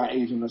 FBI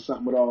agent or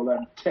something with all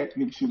that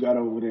techniques you got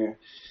over there.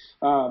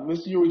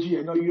 Mr. Yuri G,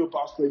 I know you're a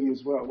boss lady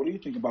as well. What do you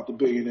think about the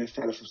billionaire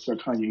status of Sir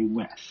Kanye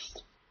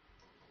West?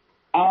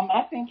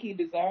 I think he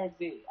deserves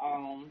it.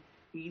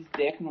 He's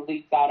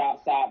definitely thought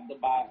outside the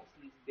box.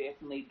 He's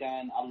definitely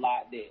done a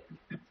lot that,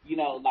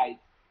 like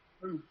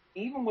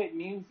even with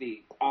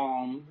music,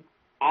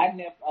 I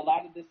never a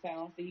lot of the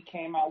sounds that he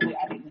came out with,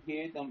 I didn't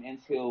hear them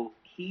until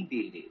he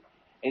did it,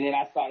 and then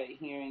I started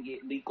hearing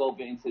it leak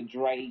over into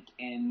Drake,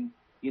 and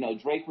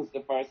Drake was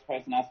the first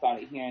person I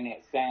started hearing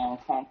that sound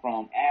come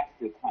from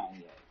after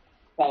Kanye.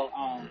 So,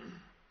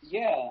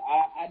 yeah,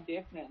 I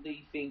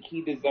definitely think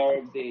he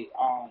deserves it.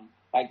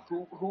 Like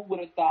who would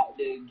have thought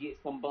to get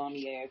some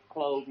bummy ass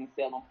clothes and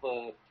sell them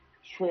for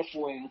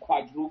triple and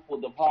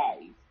quadruple the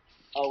price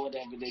or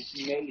whatever that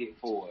you made it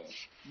for,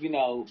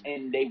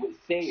 and they would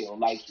sell.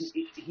 Like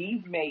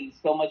he's made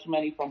so much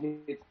money from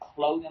his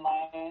clothing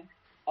line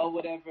or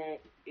whatever,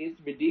 it's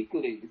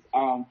ridiculous.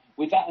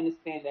 Which I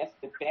understand that's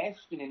the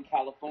fashion in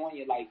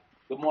California. Like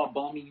the more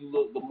bummy you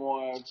look, the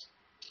more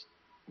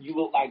you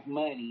look like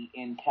money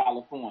in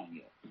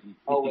California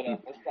or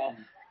whatever. So.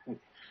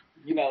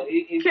 Can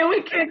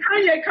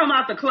Kanye come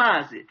out the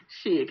closet?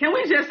 Shit. Can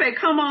we just say,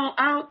 come on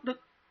out the...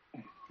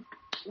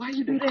 Why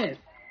you do that?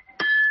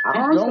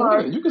 I'm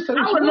sorry. You can say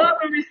I would love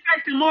and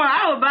respect him more.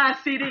 I would buy a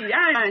CD.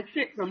 I ain't buying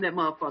shit from that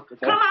motherfucker.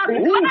 Come out the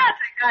closet,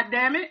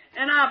 goddammit.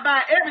 And I'll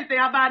buy everything.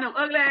 I'll buy them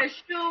ugly ass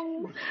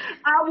shoes.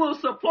 I will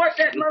support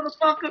that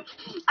motherfucker.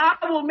 I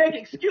will make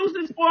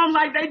excuses for him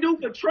like they do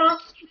for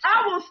Trump.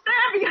 I will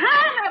stand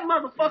behind that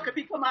motherfucker if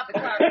he come out the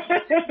closet.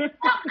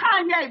 Fuck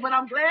Kanye, but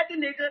I'm glad the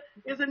nigga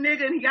is a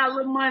nigga and he got a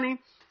little money.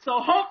 So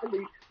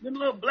hopefully, them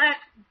little black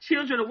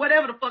children or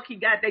whatever the fuck he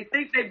got, they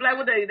think they black.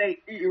 What they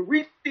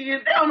Eritrean?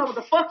 They don't know what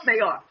the fuck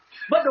they are.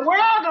 But the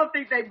world don't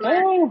think they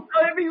black. So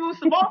if he was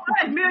some more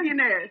black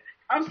millionaires,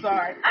 I'm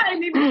sorry. I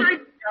ain't even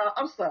drinking, y'all.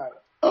 I'm sorry.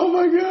 Oh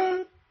my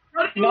God.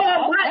 Black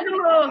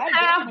little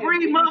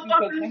half-breed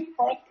motherfuckers. When he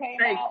first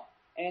came out,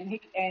 and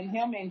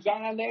him and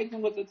John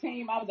Legend was a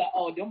team, I was like,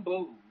 oh, them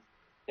boos.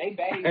 They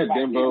bathed.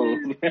 Them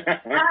boos.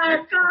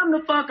 I come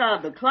the fuck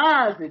out the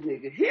closet,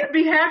 nigga. He'll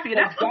be happy.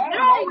 That's what's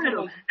wrong with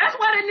him. That's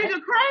why that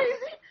nigga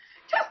crazy.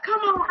 Just come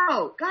on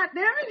out. God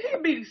damn it.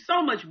 He'll be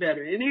so much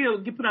better. And he'll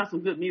put out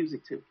some good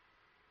music, too.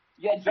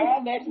 Yeah,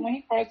 John Legend, when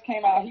he first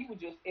came out, he was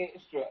just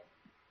extra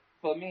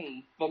for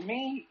me.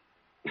 He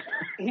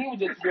was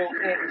just real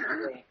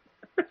extra.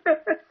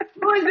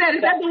 Who is that?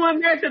 Is that the one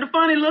married to the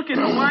funny looking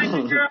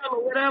Hawaiian girl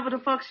or whatever the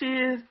fuck she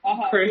is?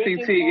 Chrissy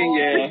Teigen,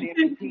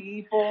 yeah.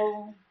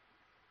 People.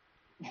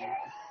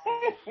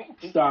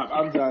 Stop.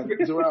 I'm done.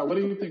 Joel, what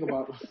do you think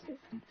about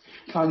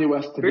Kanye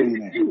West the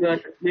billionaire?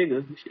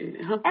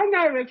 I'm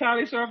not even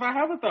entirely sure if I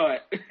have a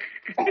thought.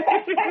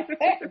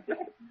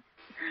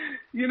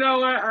 You know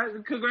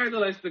what?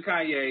 Congratulations to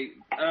Kanye.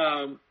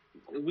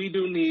 We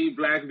do need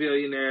black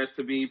billionaires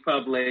to be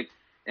public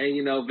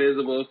and,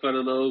 visible for the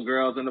little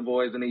girls and the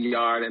boys in the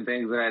yard and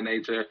things of that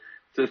nature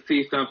to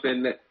see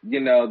something that,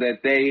 that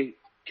they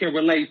can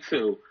relate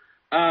to.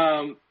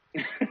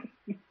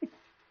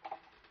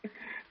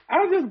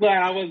 I'm just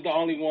glad I was the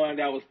only one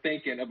that was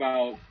thinking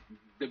about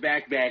the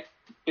back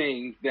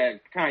things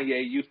that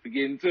Kanye used to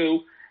get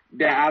into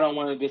that I don't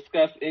want to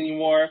discuss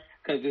anymore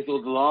because this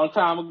was a long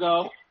time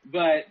ago.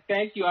 But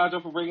thank you,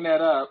 Audra, for bringing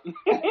that up.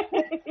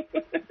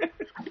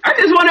 I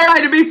just want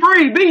everybody to be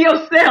free. Be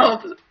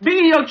yourself.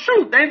 Be your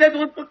truth. Ain't that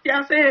what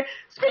y'all said?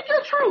 Speak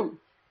your truth.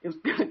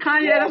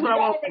 Kanye, that's what I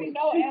want. You already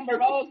know Amber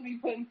Rose be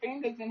putting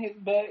fingers in his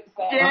butt.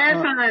 So. Yes,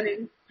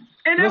 honey.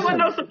 And there was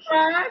no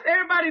surprise.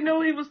 Everybody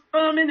knew he was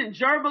thumbing and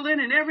gerbling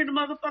and every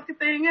motherfucking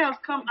thing else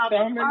come out.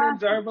 Thumbing and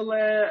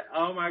gerbling.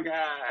 Oh my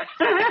God.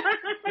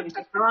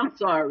 I'm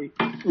sorry.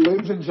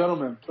 Ladies and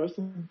gentlemen, first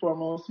and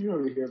foremost, you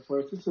heard it here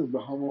first. This is the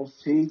Homos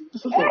Tea.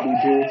 This is what we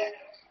do.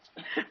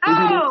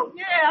 Oh,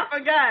 yeah, I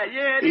forgot.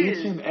 Yeah, it is.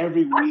 Each and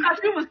every week. I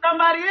thought you was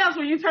somebody else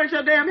when you turned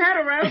your damn head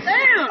around.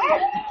 Damn.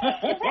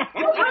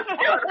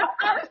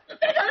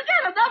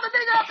 Another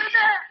nigga up in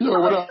there. Yo,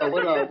 what up?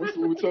 What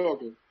we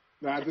talking?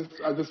 Nah,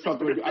 I just felt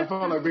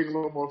like being a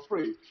little more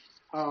free.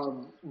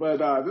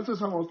 But this is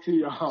Homos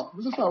Tea.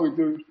 This is how we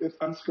do. It's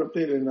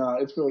unscripted and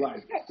it's real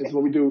life. It's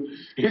what we do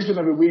each and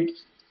every week.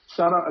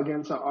 Shout out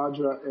again to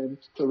Audra and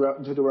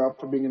to Darrell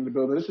for being in the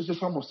building. This is just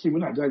Homos Tea. We're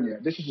not done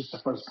yet. This is just the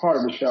first part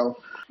of the show.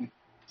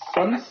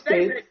 Some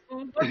states.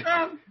 What's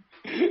up?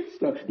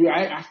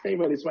 I stay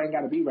ready, so I ain't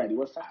got to be ready.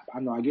 What's up? I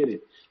know, I get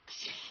it.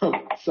 So,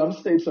 some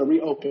states are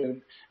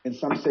reopened, and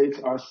some states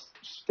are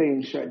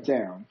staying shut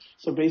down.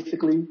 So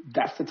basically,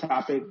 that's the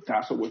topic.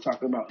 That's what we're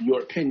talking about.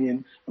 Your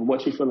opinion and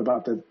what you feel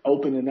about the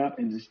opening up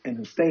and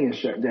staying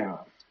shut down.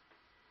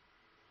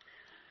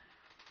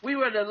 We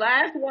were the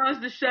last ones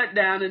to shut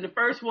down and the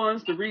first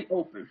ones to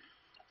reopen.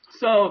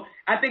 So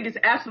I think it's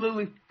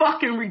absolutely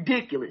fucking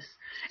ridiculous.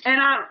 And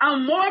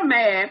I'm more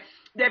mad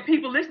that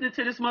people listening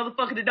to this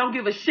motherfucker that don't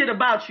give a shit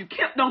about you.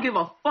 Kemp don't give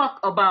a fuck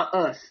about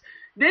us.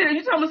 Then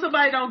you telling me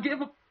somebody don't give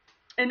a...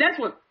 And that's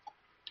what...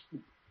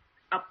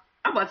 I'm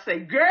about to say,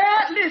 girl,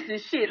 listen,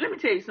 shit, let me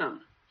tell you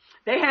something.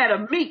 They had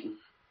a meeting.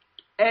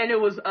 And it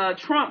was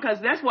Trump,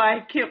 because that's why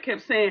Kemp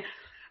kept saying,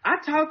 I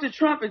talked to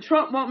Trump and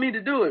Trump want me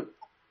to do it.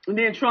 And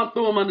then Trump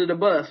threw him under the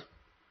bus.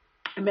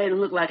 It made him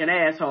look like an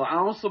asshole. I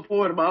don't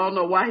support him. I don't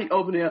know why he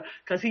opened it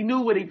because he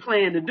knew what he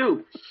planned to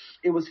do.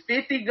 It was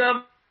 50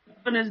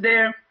 governors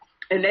there,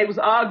 and they was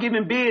all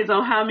giving bids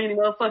on how many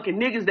motherfucking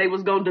niggas they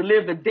was gonna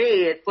deliver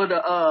dead for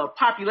the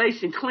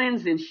population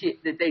cleansing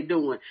shit that they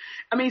doing.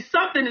 I mean,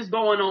 something is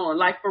going on.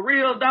 Like, for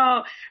real,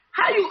 dog.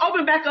 How you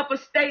open back up a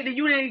state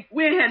that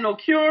we ain't had no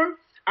cure?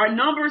 Our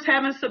numbers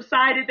haven't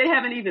subsided. They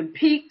haven't even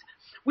peaked.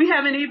 We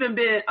haven't even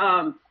been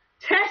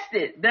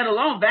tested, let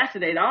alone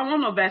vaccinated. I don't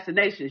want no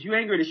vaccinations. You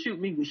ain't going to shoot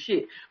me with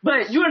shit.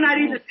 But you're not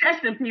even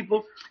testing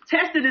people.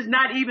 Testing is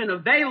not even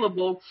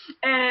available.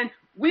 And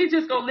we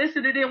just go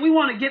listen to them. We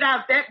want to get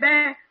out that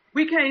bad.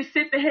 We can't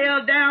sit the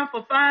hell down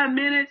for 5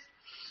 minutes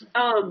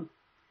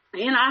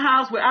in our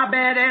house with our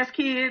badass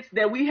kids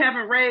that we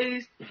haven't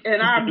raised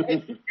and our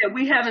babies that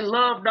we haven't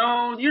loved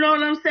on. You know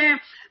what I'm saying?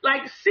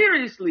 Like,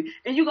 seriously.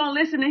 And you going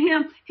to listen to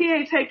him. He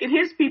ain't taking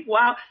his people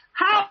out.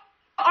 How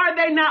are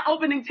they not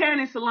opening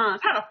tanning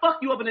salons? How the fuck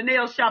you open a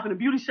nail shop and a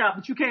beauty shop,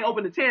 but you can't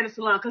open a tanning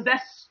salon? Because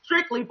that's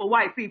strictly for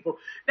white people.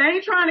 They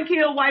ain't trying to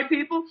kill white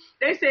people.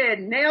 They said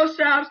nail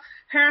shops,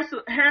 hair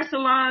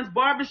salons,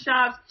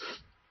 barbershops,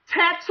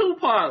 tattoo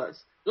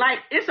parlors. Like,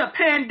 it's a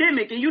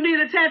pandemic and you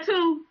need a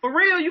tattoo? For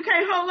real, you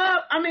can't hold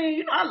up? I mean,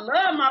 you know, I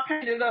love my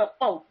painted up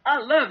folk. I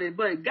love it.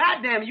 But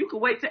goddamn, you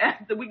can wait till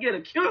after we get a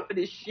cure for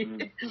this shit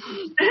and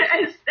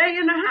stay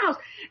in the house.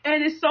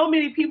 And there's so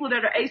many people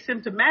that are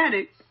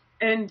asymptomatic.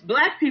 And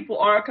black people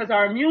are, because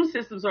our immune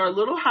systems are a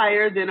little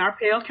higher than our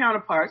pale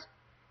counterparts.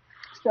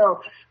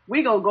 So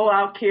we gonna go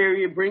out,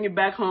 carry it, bring it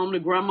back home to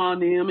grandma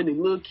and them and the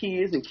little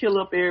kids and kill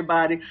up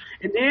everybody.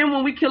 And then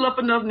when we kill up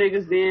enough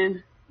niggas,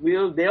 then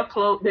they'll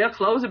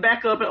close it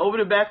back up and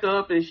open it back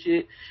up and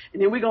shit.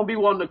 And then we gonna be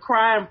wanting to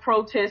cry and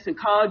protest and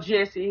call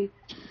Jesse.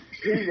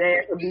 His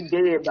ass will be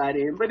dead by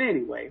then. But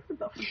anyway, what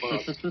the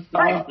fuck?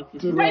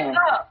 Wake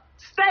up.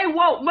 Stay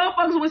woke.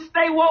 Motherfuckers with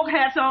stay woke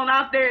hats on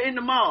out there in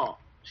the mall.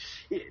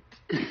 Shit.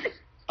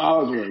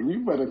 Oliver,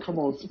 you better come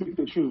on, speak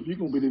the truth. You're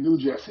going to be the new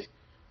Jesse.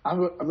 I'm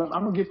going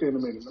to get there in a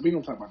minute. We're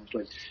going to talk about this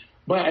later.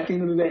 But at the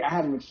end of the day, I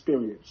had an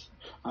experience.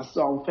 I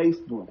saw on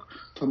Facebook,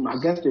 I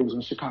guess they was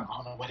in Chicago. I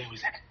don't know where they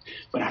was at.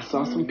 But I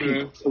saw some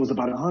people. It was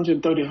about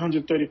 130,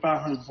 135,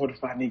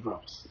 145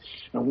 Negroes.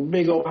 And one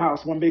big old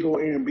house, one big old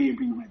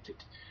Airbnb rented.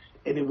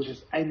 And it was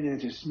just,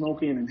 just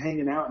smoking and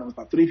hanging out. And it was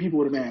about 3 people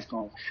with a mask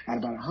on. I had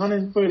about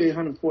 130,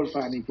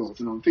 145 Negroes.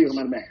 And on 3 of them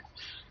had a mask.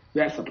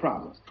 That's a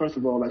problem. First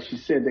of all, like she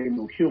said, there ain't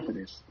no cure for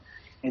this.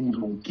 And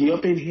you're going to get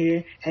up in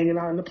here, hanging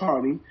out in the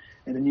party,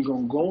 and then you're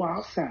going to go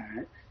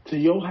outside to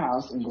your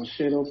house and go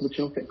share it with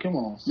your family. Come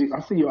on.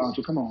 I see you out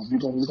here. Come on. We're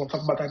going to talk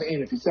about that at the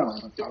end if you're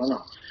selling. I don't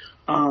know.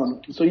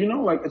 So, you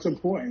know, like, it's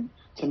important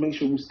to make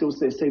sure we still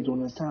stay safe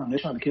during this time. They're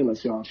trying to kill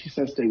us, y'all. She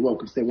said stay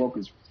woke, and stay woke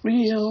is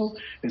real.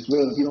 It's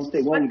real. If you don't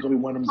stay woke, you're going to be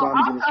one of them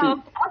zombies in the street.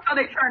 Also,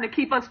 they're trying to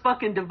keep us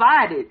fucking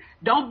divided.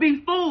 Don't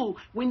be fooled.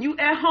 When you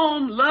at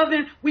home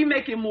loving, we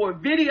making more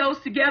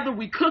videos together,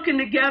 we cooking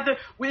together.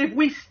 If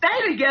we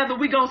stay together,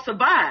 we going to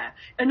survive.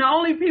 And the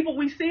only people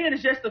we seeing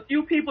is just a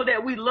few people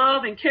that we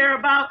love and care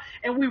about,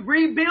 and we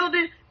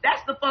rebuilding.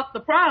 That's the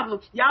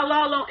problem. Y'all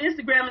all on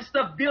Instagram and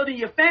stuff building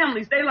your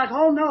families. They like,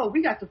 oh no,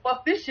 we got to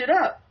fuck this shit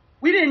up.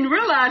 We didn't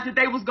realize that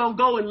they was going to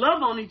go and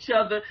love on each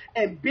other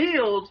and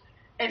build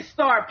and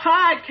start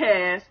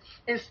podcasts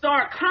and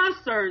start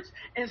concerts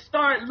and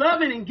start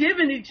loving and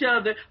giving each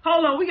other.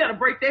 Hold on, we got to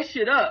break that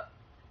shit up.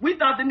 We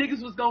thought the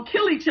niggas was going to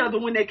kill each other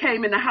when they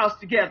came in the house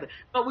together.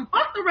 But we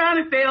fucked around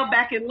and fell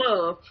back in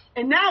love.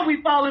 And now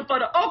we falling for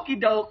the okie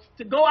doke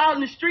to go out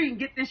in the street and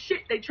get this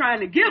shit they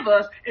trying to give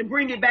us and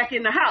bring it back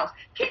in the house.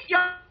 Keep your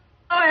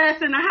ass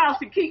in the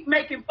house and keep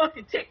making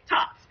fucking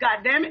TikToks,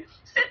 goddammit.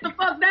 Sit the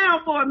fuck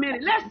down for a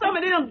minute. Let some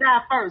of them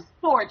die first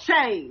for a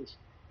change.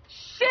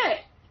 Shit.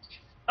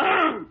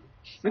 I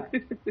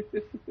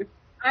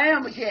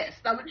am a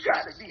guest. I'm gonna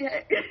try to be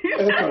happy.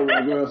 That's all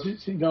right, girl.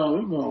 She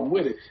going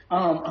with it.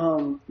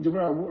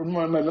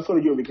 Jarrell, let's go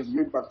to Yuri because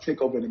you're about to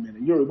take over in a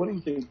minute. Yuri, what do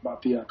you think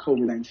about the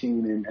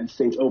COVID-19 and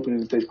states opening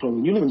and states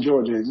closing? You live in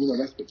Georgia, and you know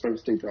that's the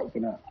first state to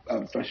open up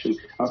officially.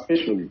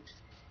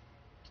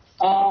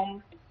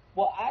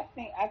 Well, I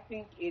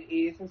think it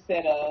is a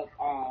setup.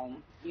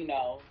 You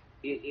know,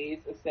 it is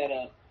a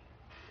setup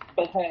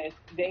because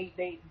they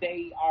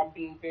are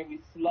being very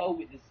slow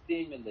with the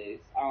stimulus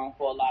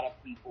for a lot of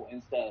people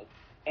and stuff,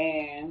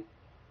 and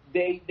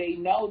they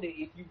know that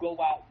if you go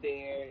out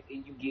there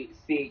and you get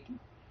sick,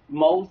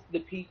 most of the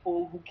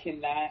people who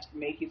cannot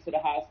make it to the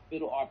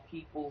hospital are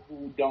people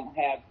who don't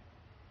have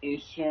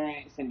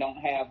insurance and don't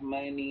have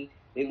money.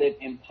 They live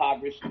in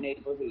impoverished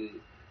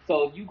neighborhoods.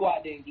 So if you go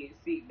out there and get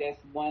sick, that's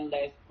one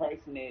less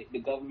person that the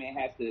government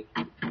has to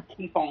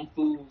keep on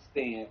food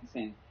stamps,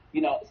 and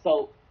you know.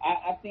 So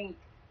I think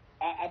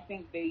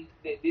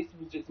that this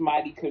was just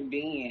mighty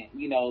convenient,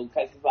 you know,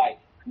 because it's like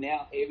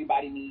now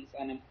everybody needs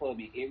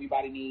unemployment,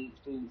 everybody needs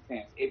food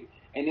stamps,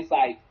 and it's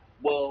like,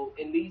 well,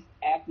 at least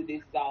after this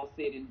is all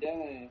said and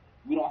done,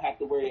 we don't have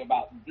to worry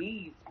about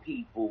these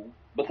people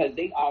because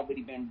they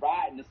already been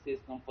riding the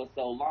system for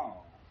so long.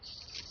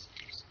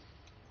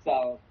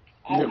 So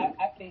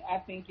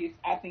I think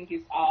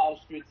it's all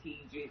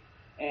strategic,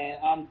 and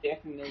I'm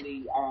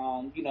definitely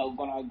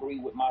gonna agree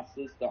with my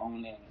sister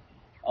on that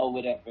or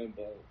whatever.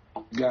 But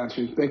Got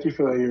you. Thank you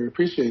for that. You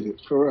appreciate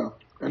it, for real.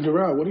 And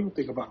Darrell, what do you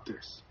think about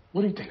this?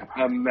 What do you think about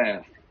A it?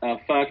 mess. A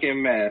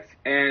fucking mess.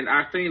 And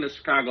I seen the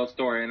Chicago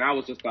story, and I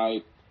was just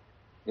like,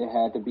 it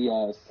had to be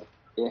us.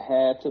 It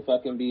had to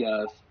fucking be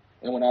us.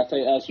 And when I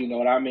say us, you know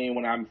what I mean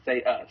when I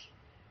say us.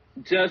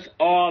 Just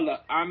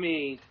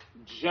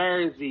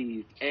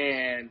jerseys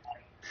and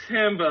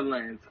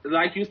Timberlands.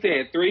 Like you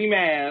said, 3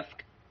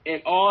 masks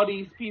and all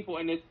these people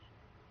and this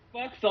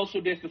fuck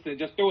social distancing.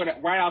 Just threw it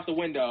right out the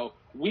window.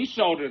 We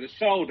shoulder to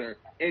shoulder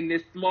in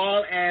this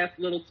small ass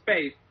little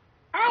space.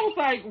 I was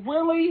like,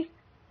 really?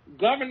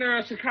 Governor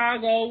of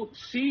Chicago,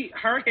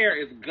 her hair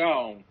is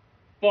gone,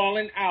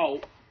 falling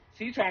out.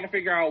 She trying to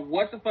figure out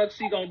what the fuck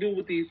she gonna do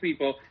with these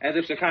people as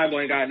if Chicago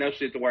ain't got enough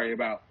shit to worry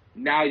about.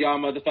 Now y'all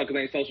motherfuckers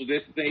ain't social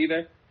distancing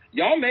either.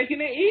 Y'all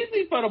making it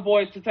easy for the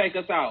boys to take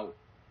us out.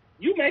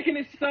 You making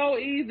it so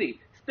easy.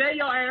 Stay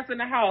your ass in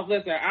the house.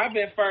 Listen, I've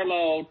been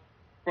furloughed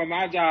from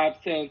my job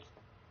since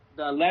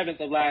the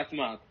 11th of last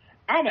month.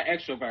 I'm an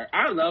extrovert.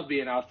 I love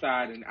being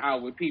outside and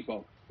out with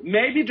people.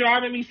 Maybe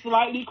driving me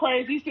slightly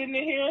crazy sitting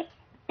in here,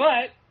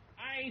 but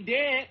I ain't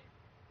dead.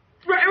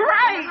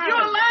 Right. You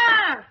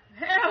alive.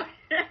 Hell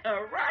yeah,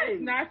 right.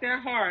 It's not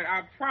that hard.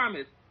 I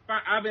promise.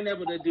 I've been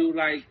able to do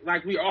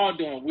like we all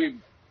doing. We're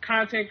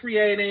content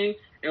creating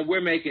and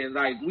we're making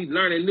we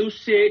learning new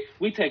shit.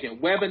 We taking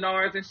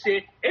webinars and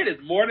shit. It is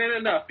more than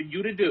enough for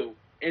you to do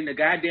in the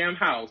goddamn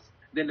house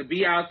than to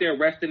be out there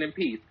resting in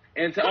peace.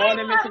 And to all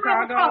them in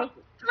Chicago,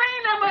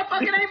 clean that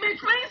motherfucker. Ain't been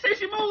clean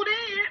since you moved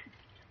in.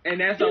 And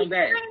that's on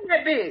that. Clean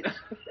that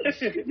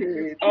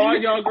bitch. All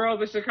y'all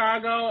girls in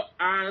Chicago,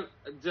 I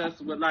just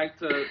would like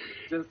to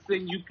just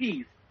send you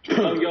peace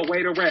on your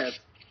way to rest.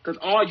 Because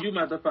all you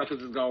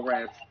motherfuckers is going to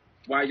rest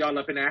while y'all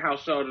up in that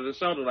house shoulder to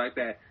shoulder like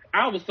that.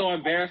 I was so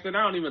embarrassed and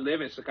I don't even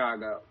live in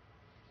Chicago.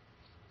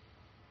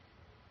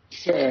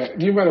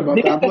 Sad. You right about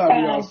that. I'm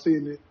glad we all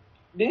seen it.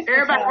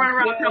 Everybody running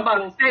around talking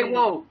about stay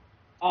woke.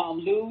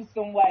 Lose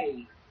some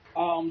weight.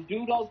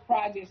 Do those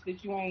projects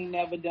that you ain't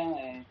never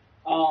done.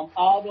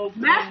 All those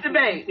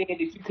masturbate things you said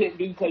that you couldn't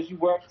do because you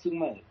work too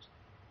much.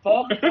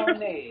 Focus on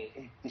that.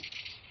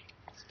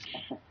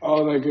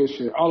 All that good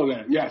shit. All of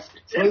that. Yes.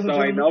 So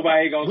ain't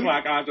nobody gonna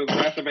clock out this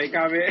masturbate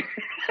comment?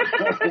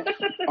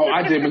 Oh,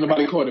 I did, but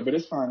nobody caught it. But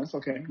it's fine. It's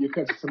okay. You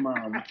catch it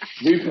tomorrow.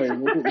 Replay.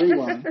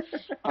 Rewind.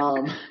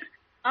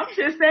 I'm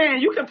just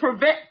saying, you can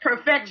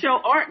perfect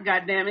your art,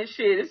 goddammit.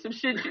 Shit, it's some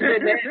shit you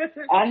did there.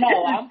 I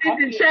know. I'm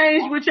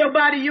change with your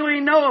body you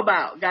ain't know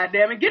about,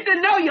 goddammit. Get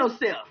to know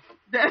yourself.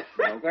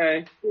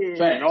 Okay.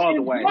 Yeah. All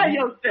the way. Know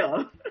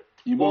yourself.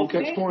 You won't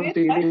catch porn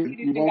TV.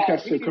 You won't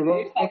catch the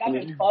corona. It's like I've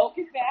been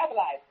focused and I'm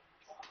like,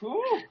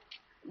 whew.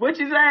 What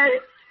you say?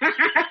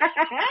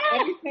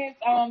 Ever since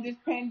this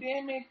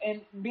pandemic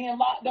and being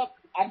locked up,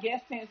 I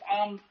guess since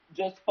I'm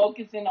just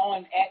focusing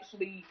on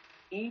actually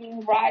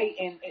eating right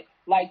and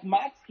like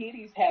my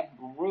titties have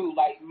grew.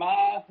 Like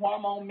my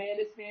hormone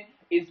medicine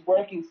is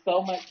working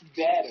so much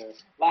better.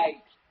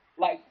 Like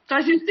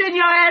cause you sitting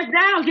your ass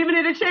down, giving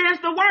it a chance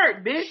to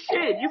work, bitch.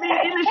 Shit, you be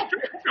in the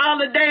streets all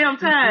the damn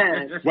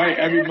time. Right,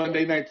 every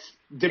Monday night,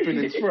 dipping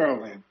and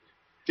twirling.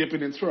 Yeah.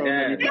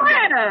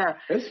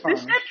 It's fine.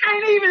 The shit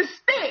can't even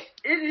stick.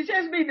 It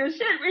just be the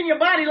shit in your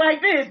body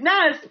like this.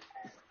 Now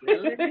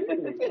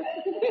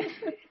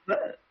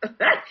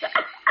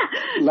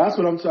That's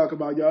what I'm talking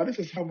about, y'all. This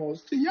is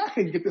Homos Tea. Y'all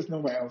can't get this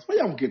nowhere else. Where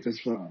y'all get this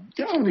from?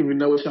 Y'all don't even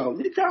know what y'all.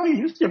 This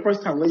is your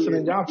first time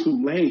listening. Y'all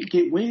too late.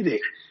 Get with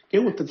it.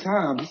 Get with the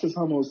time. This is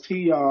Homos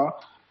Tea, y'all.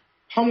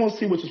 Homos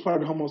Tea, which is part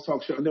of the Homos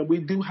Talk Show. And then we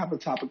do have a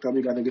topic that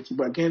we got to get to.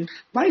 But again,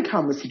 like,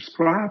 comment,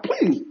 subscribe.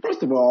 Please,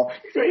 first of all,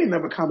 if you ain't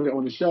never commented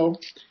on the show,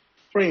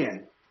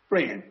 friend,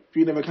 if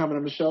you never commented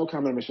on the show,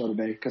 comment on the show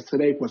today. Because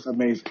today was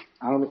amazing.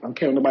 I don't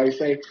care what nobody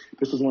say.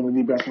 This is one of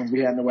the best ones we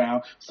had in a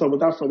while. So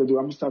without further ado,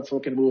 I'm going to start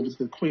talking and move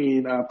to the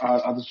queen of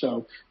the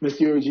show. Miss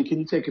Yuri G, can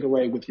you take it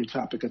away with your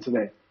topic of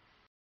today?